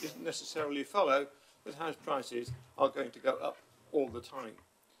 It doesn't necessarily follow that house prices are going to go up all the time.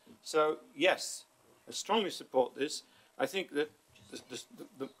 So, yes, I strongly support this. I think that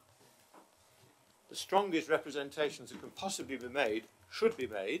the strongest representations that can possibly be made should be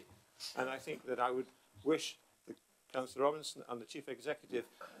made, and I think that I would wish Councillor Robinson and the Chief Executive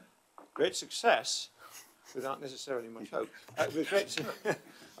great success without necessarily much hope. I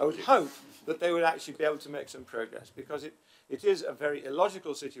would hope that they would actually be able to make some progress, because it is a very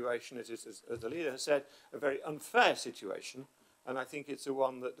illogical situation. It is, as the leader has said, a very unfair situation, and I think it's the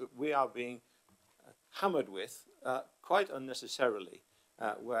one that we are being hammered with quite unnecessarily,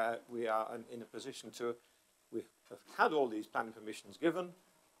 where we are in a position to, we have had all these planning permissions given.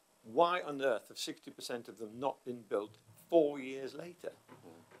 Why on earth have 60% of them not been built 4 years later?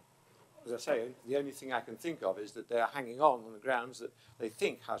 As I say, the only thing I can think of is that they are hanging on the grounds that they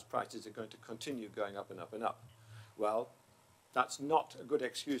think house prices are going to continue going up and up and up. Well, That's not a good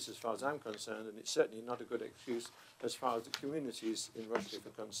excuse as far as I'm concerned, and it's certainly not a good excuse as far as the communities in Rushcliffe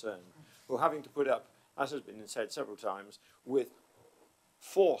are concerned. We're having to put up, as has been said several times, with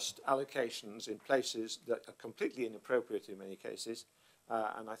forced allocations in places that are completely inappropriate in many cases,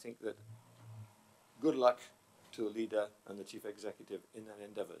 and I think that good luck to the leader and the chief executive in their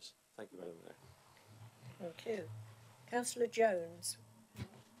endeavours. Thank you, Madam Mayor. Thank you. Councillor Jones.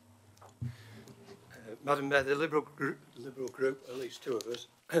 Madam Mayor, the Liberal group, at least two of us,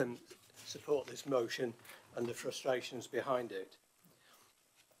 support this motion and the frustrations behind it.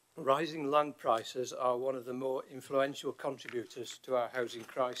 Rising land prices are one of the more influential contributors to our housing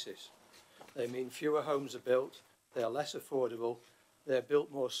crisis. They mean fewer homes are built, they are less affordable, they are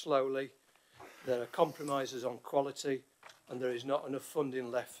built more slowly, there are compromises on quality, and there is not enough funding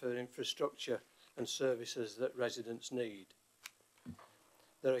left for infrastructure and services that residents need.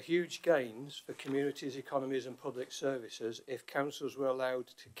 There are huge gains for communities, economies and public services if councils were allowed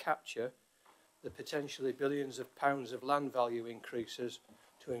to capture the potentially billions of pounds of land value increases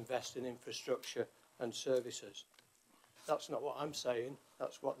to invest in infrastructure and services. That's not what I'm saying,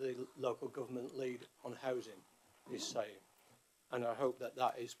 that's what the local government lead on housing is saying. And I hope that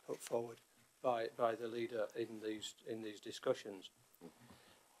that is put forward by the leader in these discussions.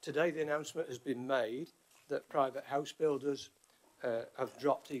 Today the announcement has been made that private house builders have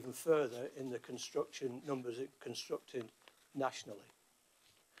dropped even further in the construction numbers constructed nationally.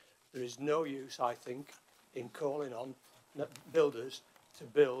 There is no use, I think, in calling on builders to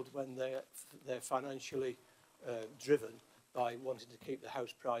build when they're financially driven by wanting to keep the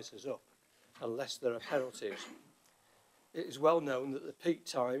house prices up, unless there are penalties. It is well known that the peak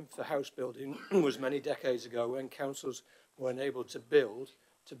time for house building was many decades ago when councils were unable to build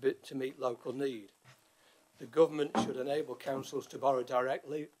to meet local need. The government should enable councils to borrow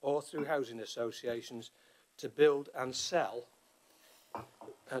directly or through housing associations to build and sell,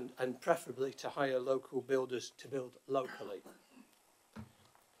 and preferably to hire local builders to build locally.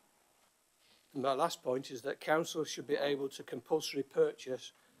 My last point is that councils should be able to compulsory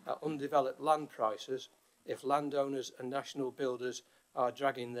purchase at undeveloped land prices if landowners and national builders are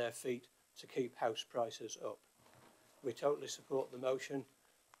dragging their feet to keep house prices up. We totally support the motion.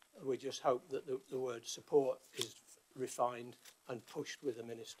 We just hope that the word support is refined and pushed with the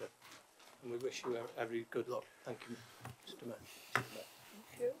Minister. And we wish you every good luck. Thank you, Mr. Mayor. Thank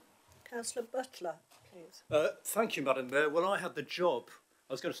you. Councillor Butler, please. Thank you, Madam Mayor. Well, I had the job,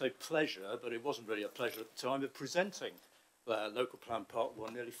 I was going to say pleasure, but it wasn't really a pleasure at the time, of presenting Local Plan Part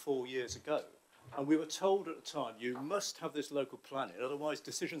 1 nearly 4 years ago. And we were told at the time, you must have this local planning, otherwise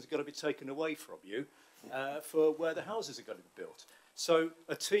decisions are going to be taken away from you for where the houses are going to be built. So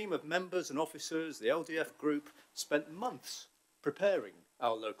a team of members and officers, the LDF group, spent months preparing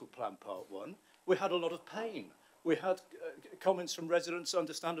our Local Plan Part 1. We had a lot of pain. We had comments from residents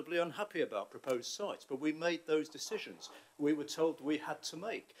understandably unhappy about proposed sites, but we made those decisions we were told we had to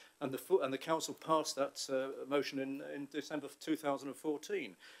make. And the council passed that motion in December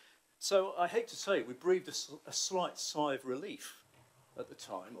 2014. So I hate to say it, we breathed a slight sigh of relief at the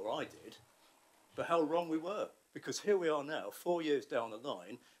time, or I did, but how wrong we were. Because here we are now, 4 years down the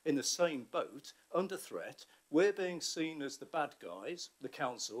line, in the same boat, under threat. We're being seen as the bad guys, the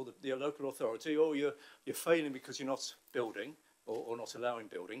council, the local authority, or you're failing because you're not building, or not allowing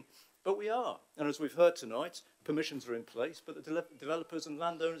building. But we are. And as we've heard tonight, permissions are in place, but the developers and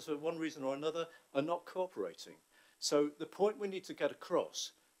landowners, for one reason or another, are not cooperating. So the point we need to get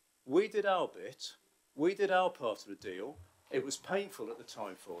across, we did our bit, we did our part of the deal. It was painful at the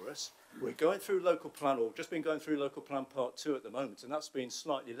time for us. We're going through local plan, or just been going through local plan part 2 at the moment, and that's been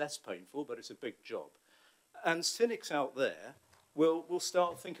slightly less painful, but it's a big job. And cynics out there will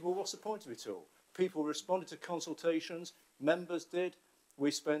start thinking, well, what's the point of it all? People responded to consultations, members did.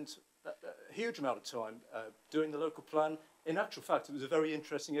 We spent a huge amount of time doing the local plan. In actual fact, it was a very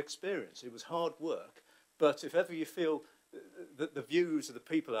interesting experience. It was hard work, but if ever you feel that the views of the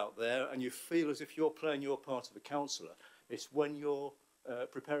people out there and you feel as if you're playing your part of a councillor, it's when you're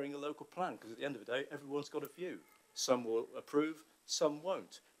preparing a local plan, because at the end of the day, everyone's got a view. Some will approve, some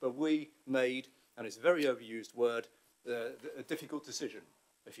won't. But we made, and it's a very overused word, a difficult decision,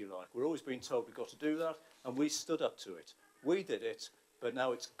 if you like. We're always being told we've got to do that, and we stood up to it. We did it, but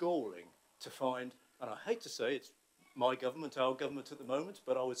now it's galling to find, and I hate to say it's my government, our government at the moment,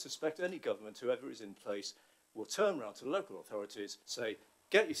 but I would suspect any government, whoever is in place, will turn around to the local authorities, say,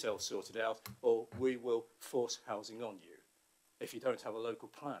 get yourself sorted out, or we will force housing on you if you don't have a local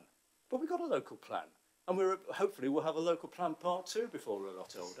plan. But we've got a local plan, and hopefully we'll have a local plan part 2 before we're a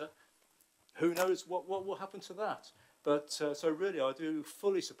lot older. Who knows what will happen to that? But so really I do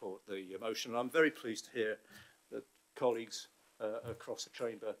fully support the motion, and I'm very pleased to hear that colleagues across the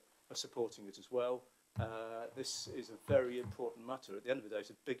chamber are supporting it as well. This is a very important matter. At the end of the day, it's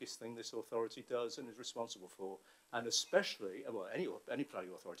the biggest thing this authority does and is responsible for, and especially, well, any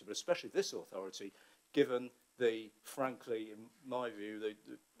planning authority, but especially this authority, given the, frankly, in my view, the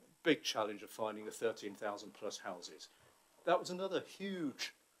big challenge of finding the 13,000 plus houses. That was another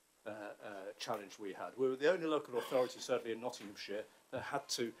huge challenge we had. We were the only local authority, certainly in Nottinghamshire, that had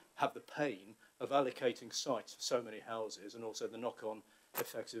to have the pain of allocating sites for so many houses, and also the knock-on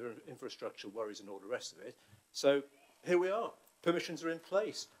effects of infrastructure worries and all the rest of it. So here we are. Permissions are in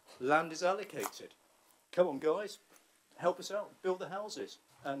place. Land is allocated. Come on, guys. Help us out. Build the houses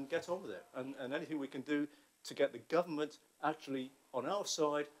and get on with it. And anything we can do to get the government actually on our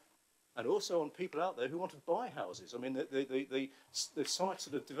side, and also on people out there who want to buy houses. I mean, the sites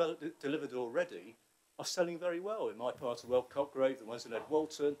that have delivered already are selling very well. In my part of Copgrave, the ones in Ed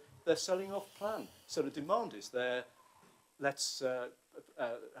Walton, they're selling off plan. So the demand is there. Let's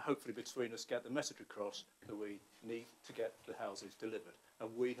hopefully between us get the message across that we need to get the houses delivered.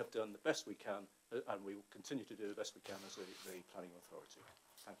 And we have done the best we can, and we will continue to do the best we can as the planning authority.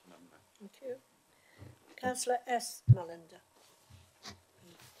 Thank you, Madam Mayor. Thank you. Councillor S. Mullender.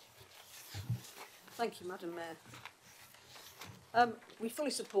 Thank you, Madam Mayor. We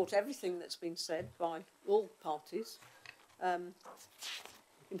fully support everything that's been said by all parties. In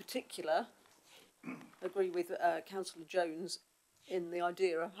particular, agree with Councillor Jones in the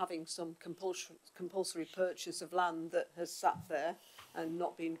idea of having some compulsory purchase of land that has sat there and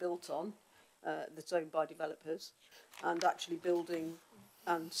not been built on, that's owned by developers, and actually building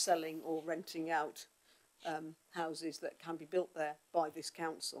and selling or renting out houses that can be built there by this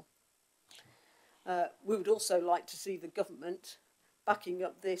council. We would also like to see the government backing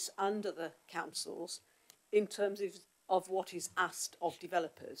up this and other councils in terms of what is asked of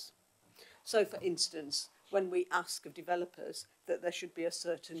developers. So, for instance, when we ask of developers that there should be a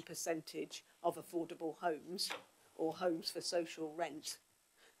certain percentage of affordable homes or homes for social rent,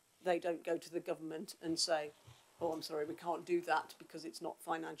 they don't go to the government and say, oh, I'm sorry, we can't do that because it's not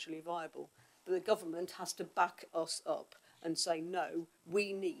financially viable. But the government has to back us up and say, no,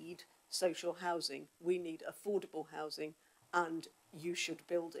 we need social housing, we need affordable housing, and you should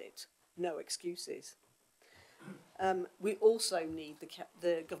build it. No excuses. We also need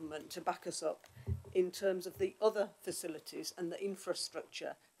the government to back us up in terms of the other facilities and the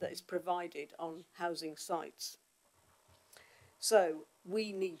infrastructure that is provided on housing sites. So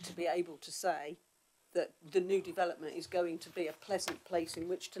we need to be able to say that the new development is going to be a pleasant place in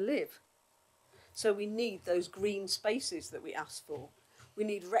which to live. So we need those green spaces that we ask for. We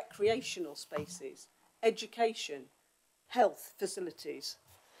need recreational spaces, education, health facilities,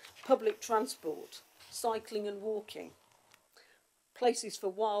 public transport, cycling and walking, places for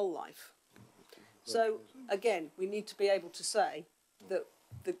wildlife. So, again, we need to be able to say that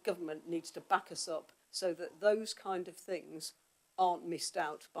the government needs to back us up so that those kind of things aren't missed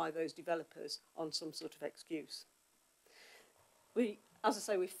out by those developers on some sort of excuse. We, as I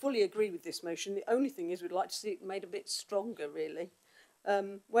say, we fully agree with this motion. The only thing is we'd like to see it made a bit stronger, really.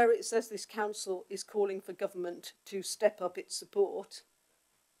 Where it says this council is calling for government to step up its support.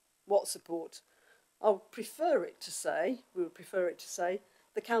 What support? I would prefer it to say, we would prefer it to say,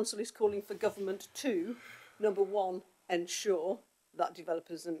 the council is calling for government to, number one, ensure that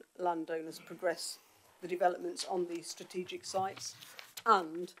developers and landowners progress the developments on these strategic sites,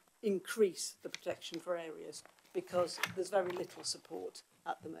 and increase the protection for areas, because there's very little support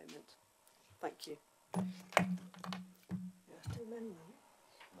at the moment. Thank you. Amendment.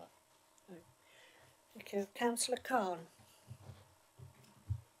 No. Thank you. Councillor Khan.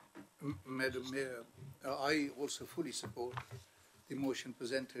 Madam Mayor, I also fully support the motion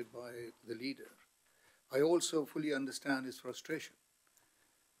presented by the leader. I also fully understand his frustration.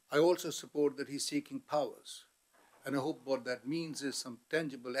 I also support that he's seeking powers, and I hope what that means is some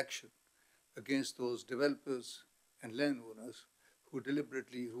tangible action against those developers and landowners who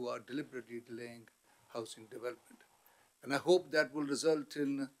are deliberately delaying housing development. And I hope that will result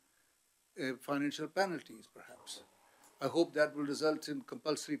in financial penalties, perhaps. I hope that will result in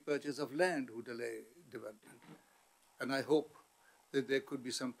compulsory purchase of land who delay development. And I hope that there could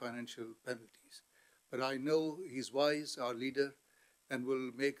be some financial penalties. But I know he's wise, our leader, and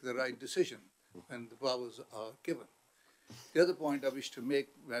will make the right decision when the powers are given. The other point I wish to make,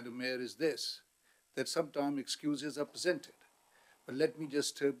 Madam Mayor, is this, that sometimes excuses are presented. But let me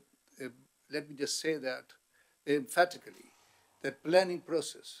just say that emphatically, that planning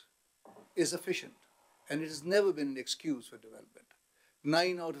process is efficient, and it has never been an excuse for development.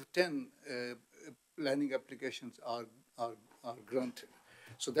 9 out of 10 planning applications are granted.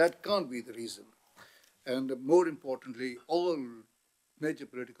 So that can't be the reason. And more importantly, all major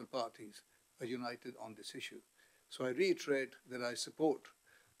political parties are united on this issue. So I reiterate that I support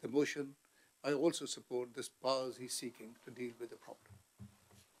the motion. I also support the powers he's seeking to deal with the problem.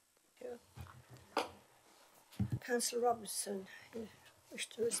 Thank you. Councillor Robinson, you wish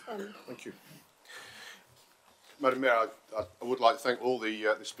to respond? Thank you. Madam Mayor, I would like to thank all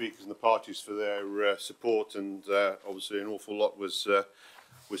the speakers and the parties for their support, and obviously an awful lot was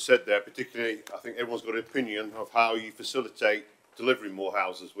said there. Particularly, I think everyone's got an opinion of how you facilitate delivering more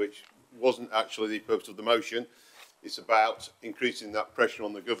houses, which wasn't actually the purpose of the motion. It's about increasing that pressure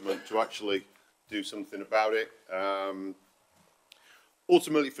on the government to actually do something about it.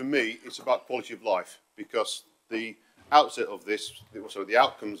 Ultimately, for me, it's about quality of life, because the outset of this, sorry, the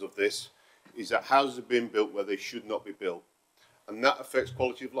outcomes of this, is that houses are being built where they should not be built, and that affects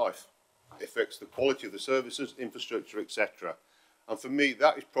quality of life. It affects the quality of the services, infrastructure, etc. And for me,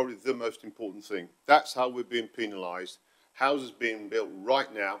 that is probably the most important thing. That's how we're being penalised. Houses being built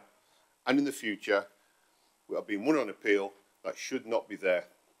right now and in the future are being won on appeal that should not be there.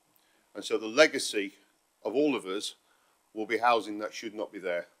 And so the legacy of all of us will be housing that should not be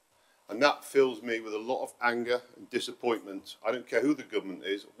there. And that fills me with a lot of anger and disappointment. I don't care who the government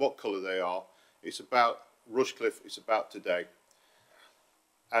is, what colour they are. It's about Rushcliffe, it's about today.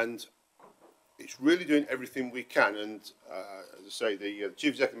 And it's really doing everything we can. And as I say, the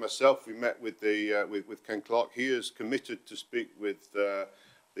Chief Executive and myself, we met with with Ken Clarke. He is committed to speak with the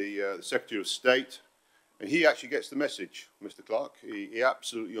Secretary of State. And he actually gets the message, Mr. Clarke. He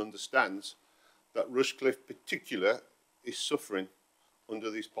absolutely understands that Rushcliffe particular is suffering under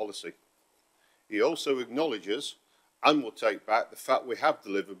this policy. He also acknowledges and will take back the fact we have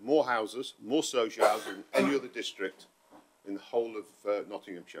delivered more houses, more social housing than any other district in the whole of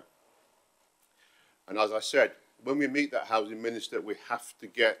Nottinghamshire. And as I said, when we meet that housing minister, we have to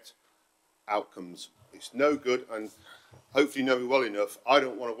get outcomes. It's no good, and hopefully you know me well enough, I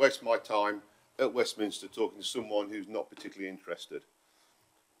don't want to waste my time at Westminster talking to someone who's not particularly interested.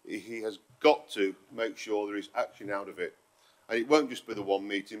 He has got to make sure there is action out of it. And it won't just be the one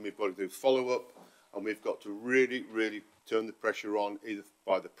meeting, we've got to do follow-up, and we've got to really, really turn the pressure on, either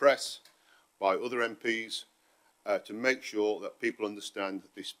by the press, by other MPs, to make sure that people understand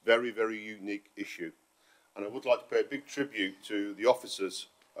this very, very unique issue. And I would like to pay a big tribute to the officers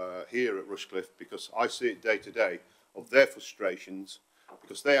here at Rushcliffe, because I see it day to day of their frustrations,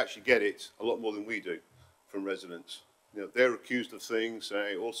 because they actually get it a lot more than we do from residents. You know, they're accused of things,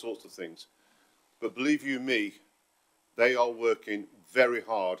 saying all sorts of things. But believe you me, they are working very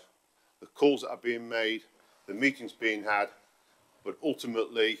hard. The calls that are being made, the meetings being had, but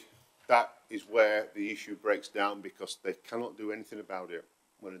ultimately that is where the issue breaks down, because they cannot do anything about it.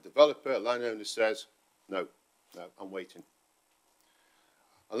 When a developer, a landowner says, no, I'm waiting.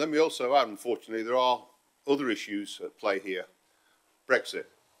 And let me also add, unfortunately, there are other issues at play here. Brexit.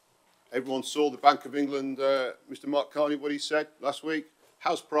 Everyone saw the Bank of England, Mr. Mark Carney, what he said last week.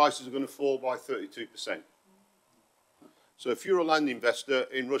 House prices are going to fall by 32%. So if you're a land investor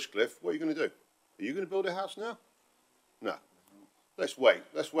in Rushcliffe, what are you going to do? Are you going to build a house now? No. Let's wait.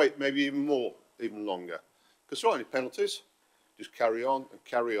 Let's wait maybe even more, even longer. Because there aren't any penalties. Just carry on and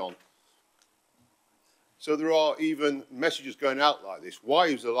carry on. So there are even messages going out like this. Why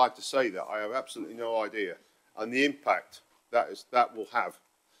is there allowed to say that? I have absolutely no idea. And the impact that will have.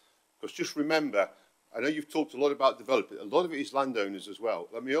 Because just remember, I know you've talked a lot about development. A lot of it is landowners as well.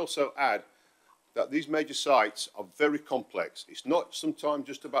 Let me also add that these major sites are very complex. It's not sometimes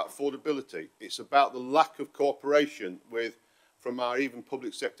just about affordability. It's about the lack of cooperation from our even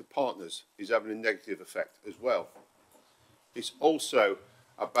public sector partners is having a negative effect as well. It's also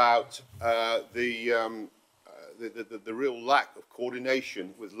about the real lack of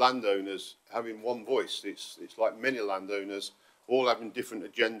coordination with landowners having one voice. It's like many landowners all having different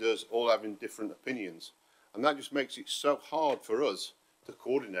agendas, all having different opinions. And that just makes it so hard for us to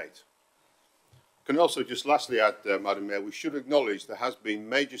coordinate. Can also just lastly add, Madam Mayor, we should acknowledge there has been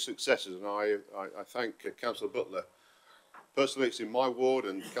major successes, and I thank Councillor Butler. Personally, it's in my ward,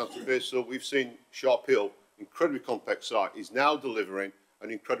 and Councillor Bearsall, we've seen Sharp Hill, incredibly complex site, is now delivering an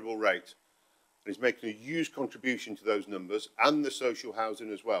incredible rate. And is making a huge contribution to those numbers and the social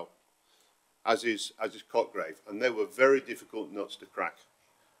housing as well, as is Cotgrave. And they were very difficult nuts to crack.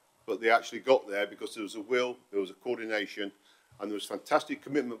 But they actually got there because there was a will, there was a coordination, and there was fantastic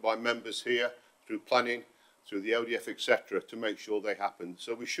commitment by members here through planning, through the LDF, etc., to make sure they happened.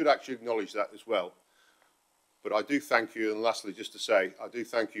 So we should actually acknowledge that as well. But I do thank you, and lastly, just to say, I do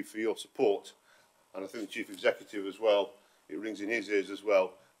thank you for your support, and I think the Chief Executive as well, it rings in his ears as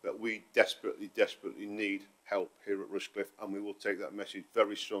well, that we desperately, desperately need help here at Rushcliffe, and we will take that message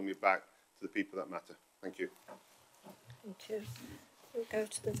very strongly back to the people that matter. Thank you. Thank you. We'll go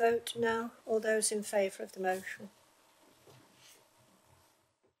to the vote now. All those in favour of the motion?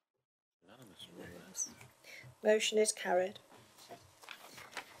 Motion is carried.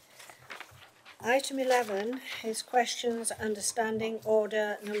 Item 11 is questions understanding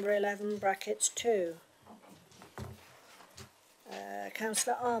order number 11 brackets 2.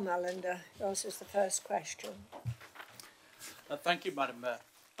 Councillor Armalander, yours is the first question. Thank you, Madam Mayor.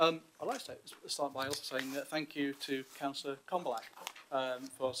 I'd like to start by also saying thank you to Councillor Combalak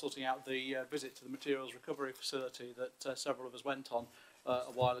for sorting out the visit to the materials recovery facility that several of us went on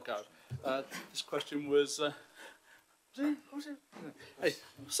a while ago. This question was it? Hey,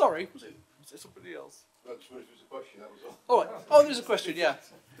 sorry, was it somebody else? No, it was a question, that was all. All right. Oh, there's a question, yeah.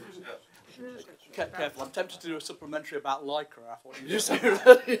 Careful, I'm tempted to do a supplementary about Lycra after what you just said.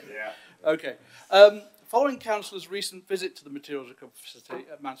 Yeah. Okay. Following Councillor's recent visit to the materials recovery facility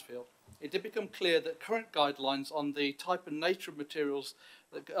at Mansfield, it did become clear that current guidelines on the type and nature of materials,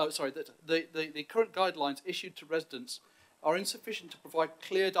 the current guidelines issued to residents are insufficient to provide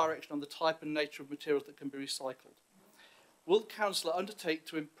clear direction on the type and nature of materials that can be recycled. Will the Councillor undertake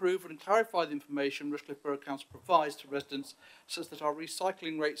to improve and clarify the information Rushcliffe Borough Council provides to residents such that our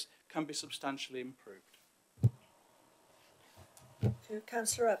recycling rates can be substantially improved? To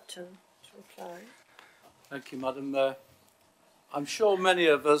Councillor Upton to reply. Thank you, Madam Mayor. I'm sure many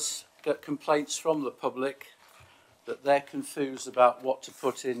of us get complaints from the public that they're confused about what to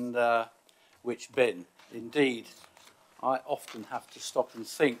put in which bin. Indeed, I often have to stop and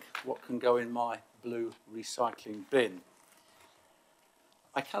think what can go in my blue recycling bin.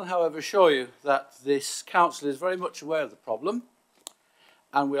 I can, however, assure you that this council is very much aware of the problem,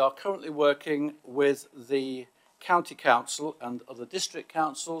 and we are currently working with the county council and other district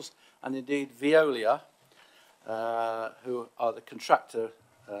councils, and indeed Veolia, who are the contractor,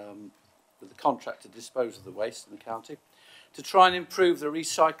 to dispose of the waste in the county, to try and improve the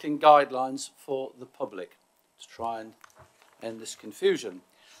recycling guidelines for the public, to try and end this confusion.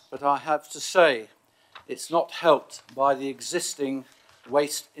 But I have to say, it's not helped by the existing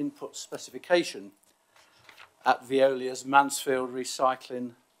waste input specification at Veolia's Mansfield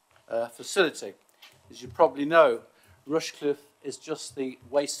recycling facility. As you probably know, Rushcliffe is just the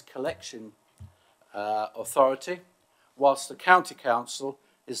waste collection authority, whilst the county council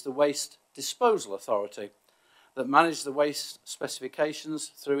is the waste disposal authority that manages the waste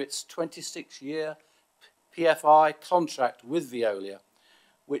specifications through its 26-year PFI contract with Veolia,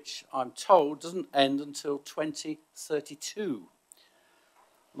 which I'm told doesn't end until 2032.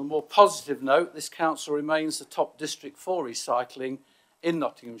 On a more positive note, this council remains the top district for recycling in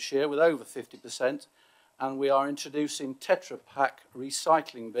Nottinghamshire with over 50%, and we are introducing Tetra Pak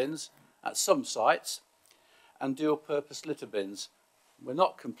recycling bins at some sites and dual-purpose litter bins. We're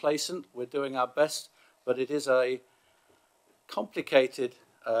not complacent, we're doing our best, but it is a complicated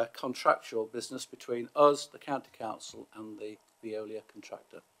contractual business between us, the county council, and the Veolia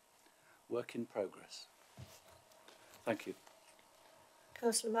contractor. Work in progress. Thank you.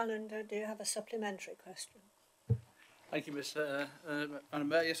 Councillor Malander, do you have a supplementary question? Thank you, Madam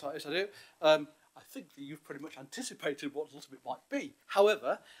Mayor. Yes, I do. I think that you've pretty much anticipated what a lot of it might be.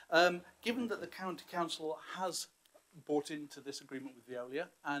 However, given that the county council has bought into this agreement with Veolia,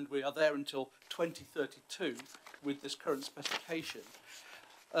 and we are there until 2032 with this current specification,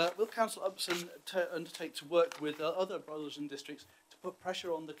 will Councillor Upson undertake to work with other boroughs and districts to put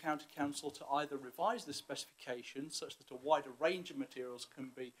pressure on the county council to either revise this specification such that a wider range of materials can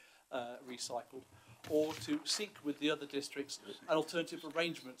be recycled, or to seek with the other districts an alternative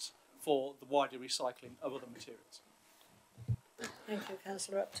arrangements for the wider recycling of other materials? Thank you,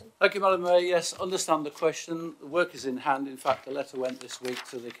 Councillor Upton. Thank you, Madam Mayor. Yes, understand the question. The work is in hand. In fact, the letter went this week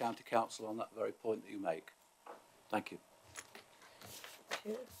to the county council on that very point that you make. Thank you.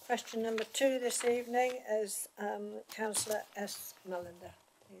 Thank you. Question number 2 this evening is Councillor S. Malander,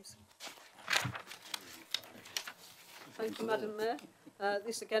 please. Thank you, Madam Mayor.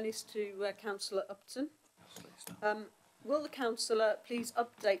 This again is to Councillor Upton. Will the councillor please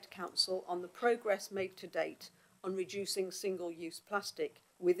update council on the progress made to date on reducing single-use plastic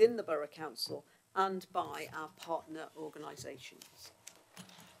within the Borough Council and by our partner organisations?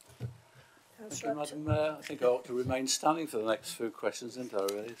 Thank you, Madam Mayor. I think I ought to remain standing for the next few questions, didn't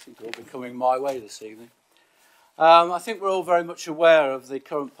I, really? I think they're all be coming my way this evening. I think we're all very much aware of the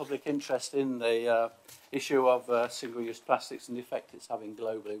current public interest in the issue of single-use plastics and the effect it's having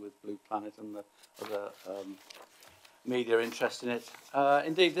globally with Blue Planet and the other media interest in it.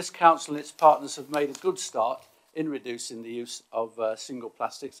 Indeed, this council and its partners have made a good start in reducing the use of single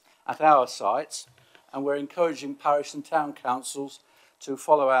plastics at our sites, and we're encouraging parish and town councils to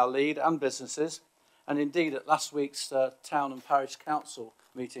follow our lead and businesses And indeed, at last week's Town and Parish Council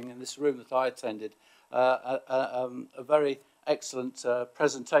meeting in this room that I attended, a very excellent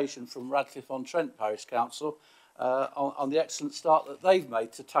presentation from Radcliffe-on-Trent Parish Council on the excellent start that they've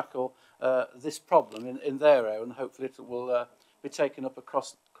made to tackle this problem in their area, and hopefully it will be taken up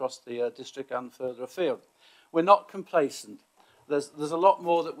across the district and further afield. We're not complacent. There's a lot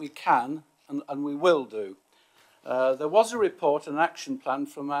more that we can and we will do. There was a report, an action plan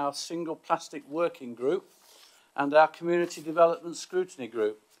from our Single Plastic Working Group and our Community Development Scrutiny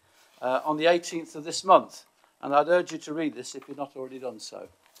Group on the 18th of this month. And I'd urge you to read this if you've not already done so.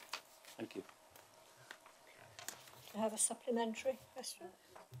 Thank you. Do you have a supplementary question?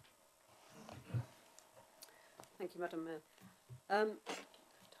 Thank you, Madam Mayor.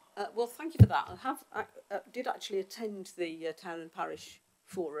 Well, thank you for that. I did actually attend the Town and Parish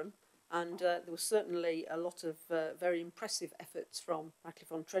Forum, and there was certainly a lot of very impressive efforts from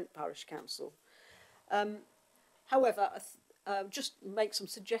Radcliffe-on-Trent Parish Council. However, just make some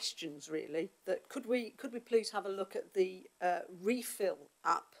suggestions, really, that could we please have a look at the Refill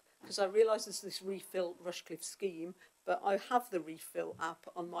app, because I realise there's this Refill Rushcliffe scheme, but I have the Refill app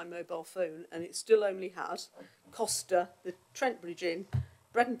on my mobile phone, and it still only has Costa, the Trent Bridge Inn,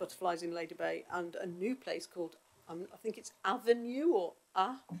 Bread and Butterflies in Lady Bay, and a new place called, I think it's Avenue or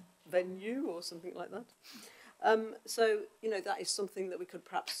Avenue or something like that. So, you know, that is something that we could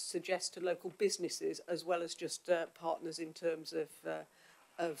perhaps suggest to local businesses as well as just partners in terms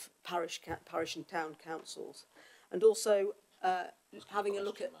of parish and town councils. And also having a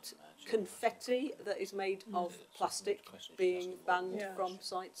look at confetti that is made of plastic being banned from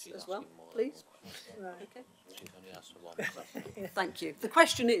sites as well, please. Right. Okay. Thank you. The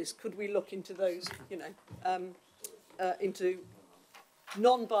question is, could we look into those, you know, into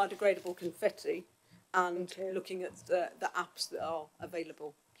non-biodegradable confetti and looking at the apps that are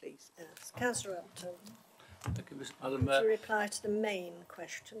available, please? Yes. Councillor Upton. Thank you, Madam Mayor. Could you reply to the main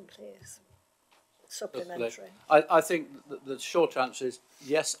question, please? Supplementary. I think the short answer is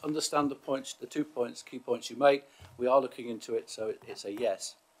yes, understand the points, the 2 points, key points you make. We are looking into it, so it's a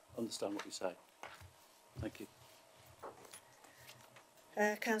yes. Understand what you say. Thank you.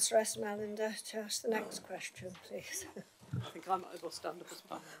 Councillor Esmeralda, to ask the next question, please. I think I might as well stand up as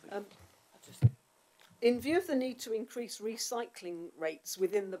well. In view of the need to increase recycling rates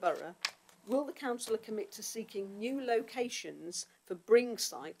within the borough, will the councillor commit to seeking new locations for bring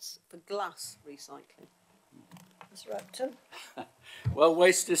sites for glass recycling? Councillor Upton. Well,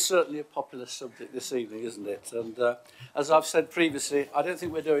 waste is certainly a popular subject this evening, isn't it? And as I've said previously, I don't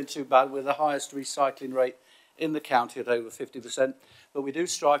think we're doing too bad. We're the highest recycling rate in the county at over 50%, but we do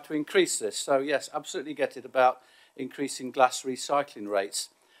strive to increase this. So yes, absolutely get it about increasing glass recycling rates.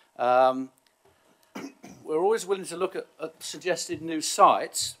 We're always willing to look at suggested new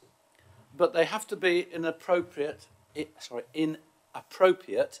sites, but they have to be in appropriate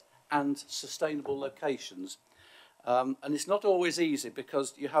and sustainable locations. And it's not always easy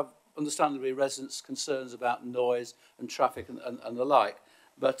because you have, understandably, residents' concerns about noise and traffic and the like.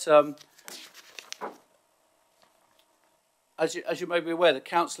 But as you may be aware, the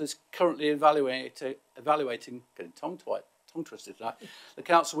council is currently evaluating getting tongue twisted tonight. The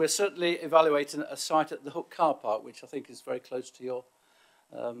council, we're certainly evaluating a site at the Hook car park, which I think is very close to your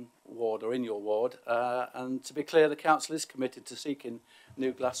ward or in your ward. And to be clear, the council is committed to seeking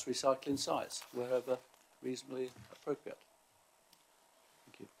new glass recycling sites wherever reasonably appropriate.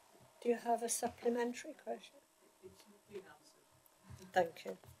 Thank you. Do you have a supplementary question? Thank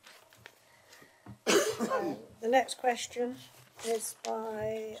you. The next question is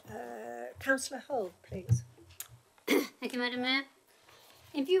by Councillor Hull, please. Thank you, Madam Mayor.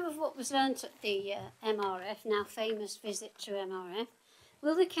 In view of what was learnt at the MRF, now famous visit to MRF,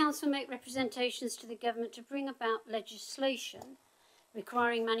 will the Council make representations to the Government to bring about legislation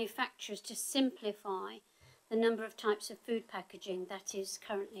requiring manufacturers to simplify the number of types of food packaging that is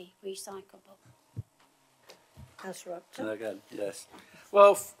currently recyclable? Councillor Upton. And again, yes.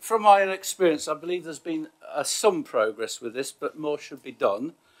 Well, from my own experience, I believe there's been some progress with this, but more should be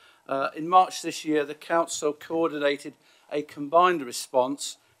done. In March this year, the Council coordinated a combined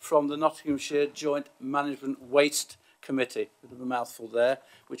response from the Nottinghamshire Joint Management Waste Committee, bit of a mouthful there,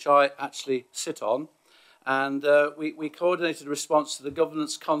 which I actually sit on. And we coordinated a response to the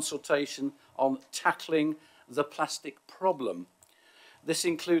government's consultation on tackling the plastic problem. This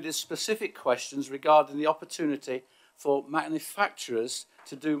included specific questions regarding the opportunity for manufacturers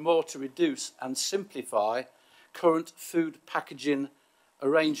to do more to reduce and simplify current food packaging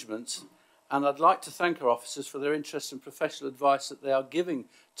arrangements. And I'd like to thank our officers for their interest and professional advice that they are giving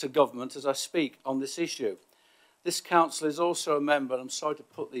to government as I speak on this issue. This council is also a member, and I'm sorry to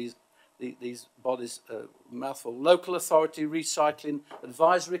put these these bodies, mouthful, Local Authority Recycling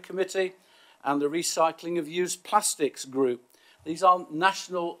Advisory Committee and the Recycling of Used Plastics Group. These are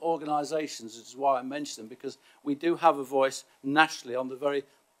national organisations, which is why I mention them, because we do have a voice nationally on the very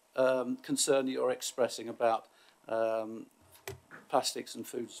concern you're expressing about plastics and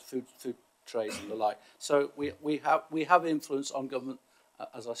food trays and the like. So we have influence on government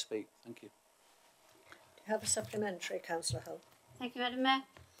as I speak. Thank you. Do you have a supplementary, Councillor Hull? Thank you, Madam Mayor.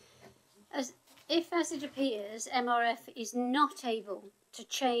 As it appears, MRF is not able to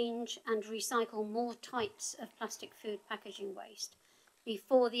change and recycle more types of plastic food packaging waste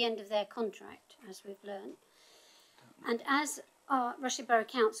before the end of their contract, as we've learned, and as our Rushden Borough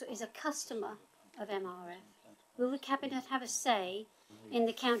Council is a customer of MRF, will the Cabinet have a say in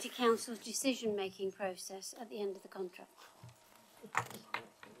the County Council's decision-making process at the end of the contract?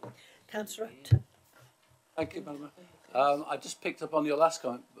 Councillor Upton. Thank you, Madam Mayor. I just picked up on your last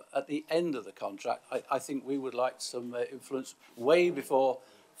comment. At the end of the contract, I think we would like some influence way before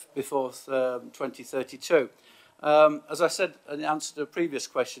 2032. As I said in answer to a previous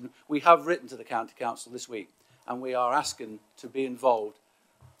question, we have written to the County Council this week, and we are asking to be involved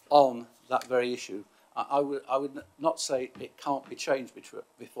on that very issue. I would not say it can't be changed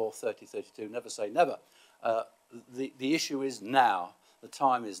before 2032. Never say never. The issue is now. The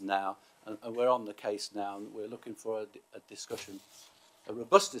time is now, and we're on the case now, and we're looking for a discussion, a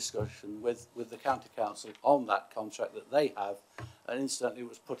robust discussion with the County Council on that contract that they have, and incidentally it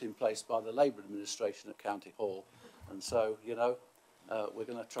was put in place by the Labour administration at County Hall, and so, you know, we're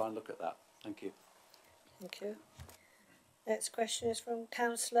going to try and look at that. Thank you. Thank you. Next question is from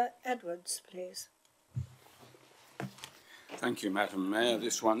Councillor Edwards, please. Thank you, Madam Mayor.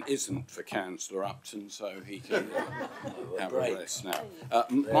 This one isn't for Councillor Upton, so he can have a rest now.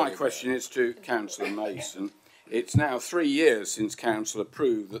 My question is to Councillor Mason. It's now 3 years since Council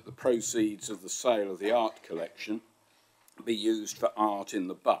approved that the proceeds of the sale of the art collection be used for art in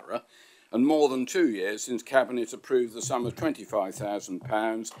the borough, and more than 2 years since Cabinet approved the sum of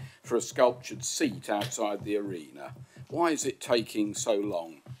 £25,000 for a sculptured seat outside the arena. Why is it taking so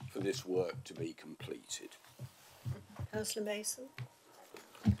long for this work to be completed? Councillor Mason.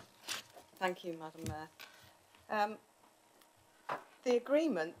 Thank you, Madam Mayor. The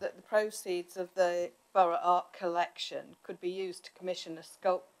agreement that the proceeds of the Borough Art Collection could be used to commission a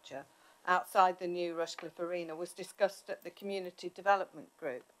sculpture outside the new Rushcliffe Arena was discussed at the Community Development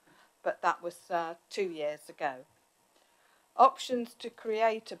Group, but that was 2 years ago. Options to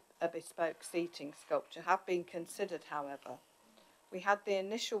create a bespoke seating sculpture have been considered, however. We had the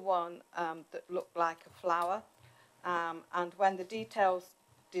initial one that looked like a flower, and when the details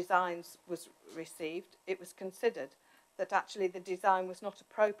designs was received, it was considered that actually the design was not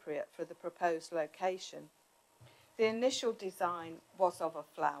appropriate for the proposed location. The initial design was of a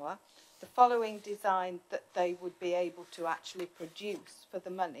flower. The following design that they would be able to actually produce for the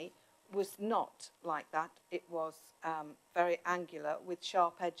money was not like that. It was very angular with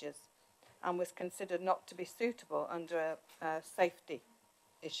sharp edges and was considered not to be suitable under safety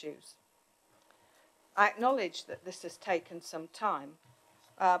issues. I acknowledge that this has taken some time,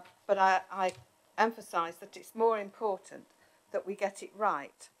 but I emphasise that it's more important that we get it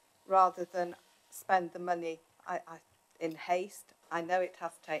right rather than spend the money in haste. I know it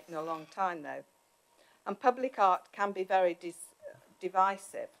has taken a long time though. And public art can be very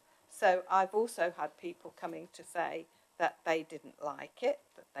divisive. So I've also had people coming to say that they didn't like it,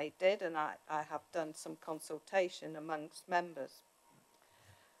 that they did, and I have done some consultation amongst members.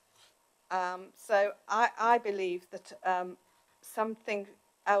 So I believe that something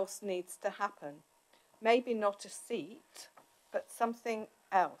else needs to happen. Maybe not a seat, but something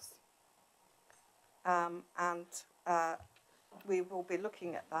else. We will be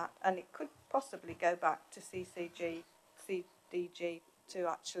looking at that, and it could possibly go back to CDG to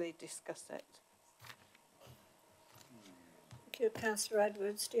actually discuss it. Thank you, Councillor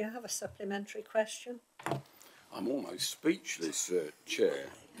Edwards. Do you have a supplementary question? I'm almost speechless, Chair,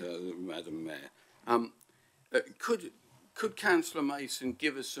 Madam Mayor. Could Councillor Mason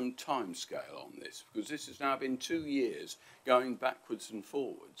give us some timescale on this? Because this has now been 2 years going backwards and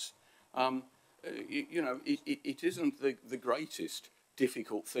forwards. You know, it isn't the greatest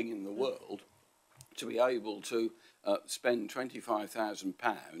difficult thing in the world to be able to spend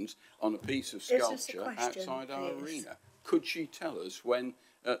 £25,000 on a piece of sculpture outside our arena. Could she tell us when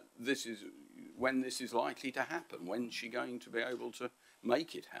this is likely to happen? When's she going to be able to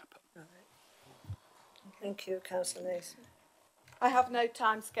make it happen? Right. Thank you, Councillor Mason. I have no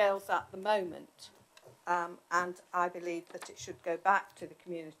timescales at the moment, and I believe that it should go back to the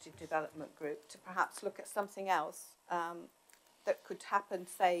Community Development Group to perhaps look at something else that could happen,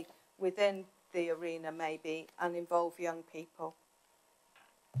 say, within the arena maybe and involve young people.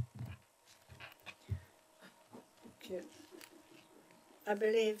 Thank you. I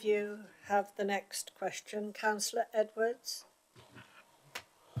believe you have the next question, Councillor Edwards.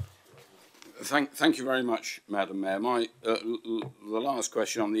 Thank you very much, Madam Mayor. The last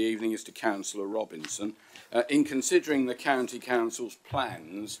question on the evening is to Councillor Robinson. In considering the County Council's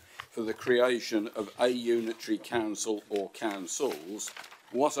plans for the creation of a unitary council or councils,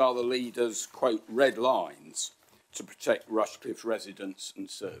 what are the leaders' quote red lines to protect Rushcliffe residents and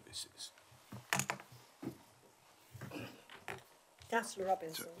services? Councillor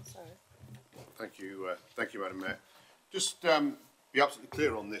Robinson, sorry. Thank you, Madam Mayor. Just be absolutely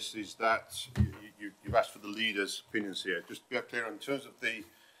clear on this is that you've asked for the leaders' opinions here. Just be clear in terms of the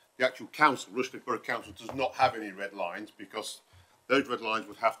actual council. Rushcliffe Borough Council does not have any red lines because those red lines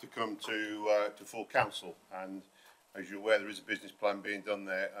would have to come to full council. And as you're aware, there is a business plan being done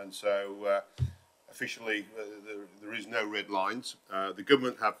there, and so officially there is no red lines. The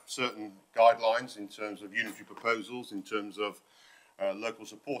government have certain guidelines in terms of unitary proposals, in terms of local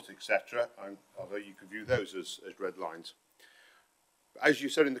support, etc. And although you could view those as red lines. As you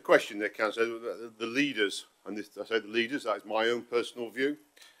said in the question there, Councillor, the leaders, and this, I say the leaders, that is my own personal view,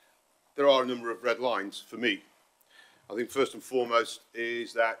 there are a number of red lines for me. I think first and foremost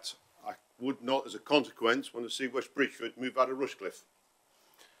is that I would not, as a consequence, want to see West Bridgford move out of Rushcliffe.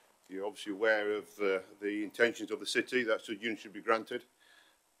 You're obviously aware of the intentions of the city that should unity be granted,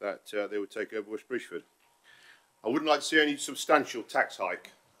 that they would take over West Bridgford. I wouldn't like to see any substantial tax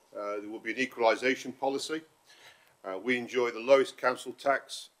hike. There will be an equalisation policy. We enjoy the lowest council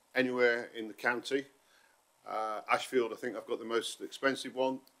tax anywhere in the county. Ashfield, I think I've got the most expensive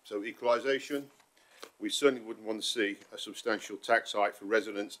one, so equalisation. We certainly wouldn't want to see a substantial tax hike for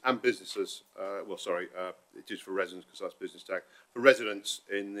residents and businesses. Well, sorry, it is for residents because that's business tax. For residents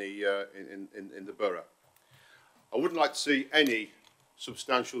in the borough, I wouldn't like to see any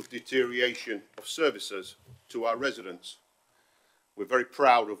substantial deterioration of services to our residents. We're very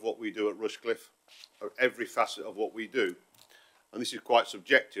proud of what we do at Rushcliffe, of every facet of what we do. And this is quite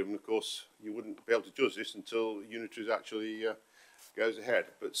subjective, and of course you wouldn't be able to judge this until unitaries actually goes ahead.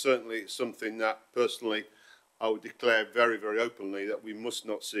 But certainly it's something that personally I would declare very, very openly that we must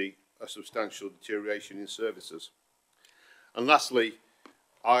not see a substantial deterioration in services. And lastly,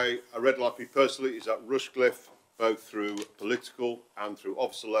 a red line for me personally is that Rushcliffe, both through political and through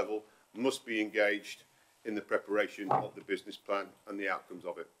officer level, must be engaged in the preparation of the business plan and the outcomes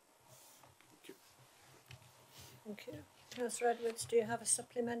of it. Thank you. Thank you. Councillor Edwards, do you have a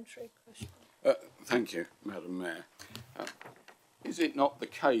supplementary question? Thank you, Madam Mayor. Is it not the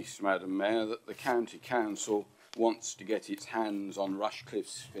case, Madam Mayor, that the County Council wants to get its hands on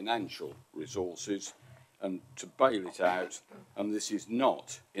Rushcliffe's financial resources and to bail it out, and this is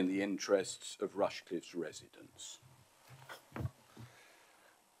not in the interests of Rushcliffe's residents?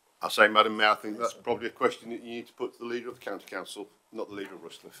 I say, Madam Mayor, I think that's probably a question that you need to put to the leader of the County Council, not the leader of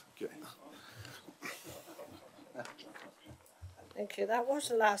Rushcliffe. Okay. Thank you. That was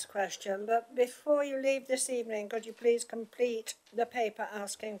the last question, but before you leave this evening, could you please complete the paper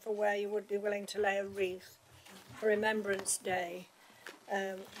asking for where you would be willing to lay a wreath for Remembrance Day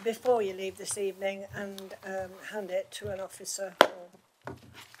before you leave this evening, and hand it to an officer,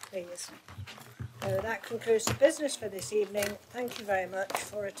 please. That concludes the business for this evening. Thank you very much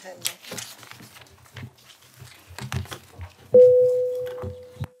for attending.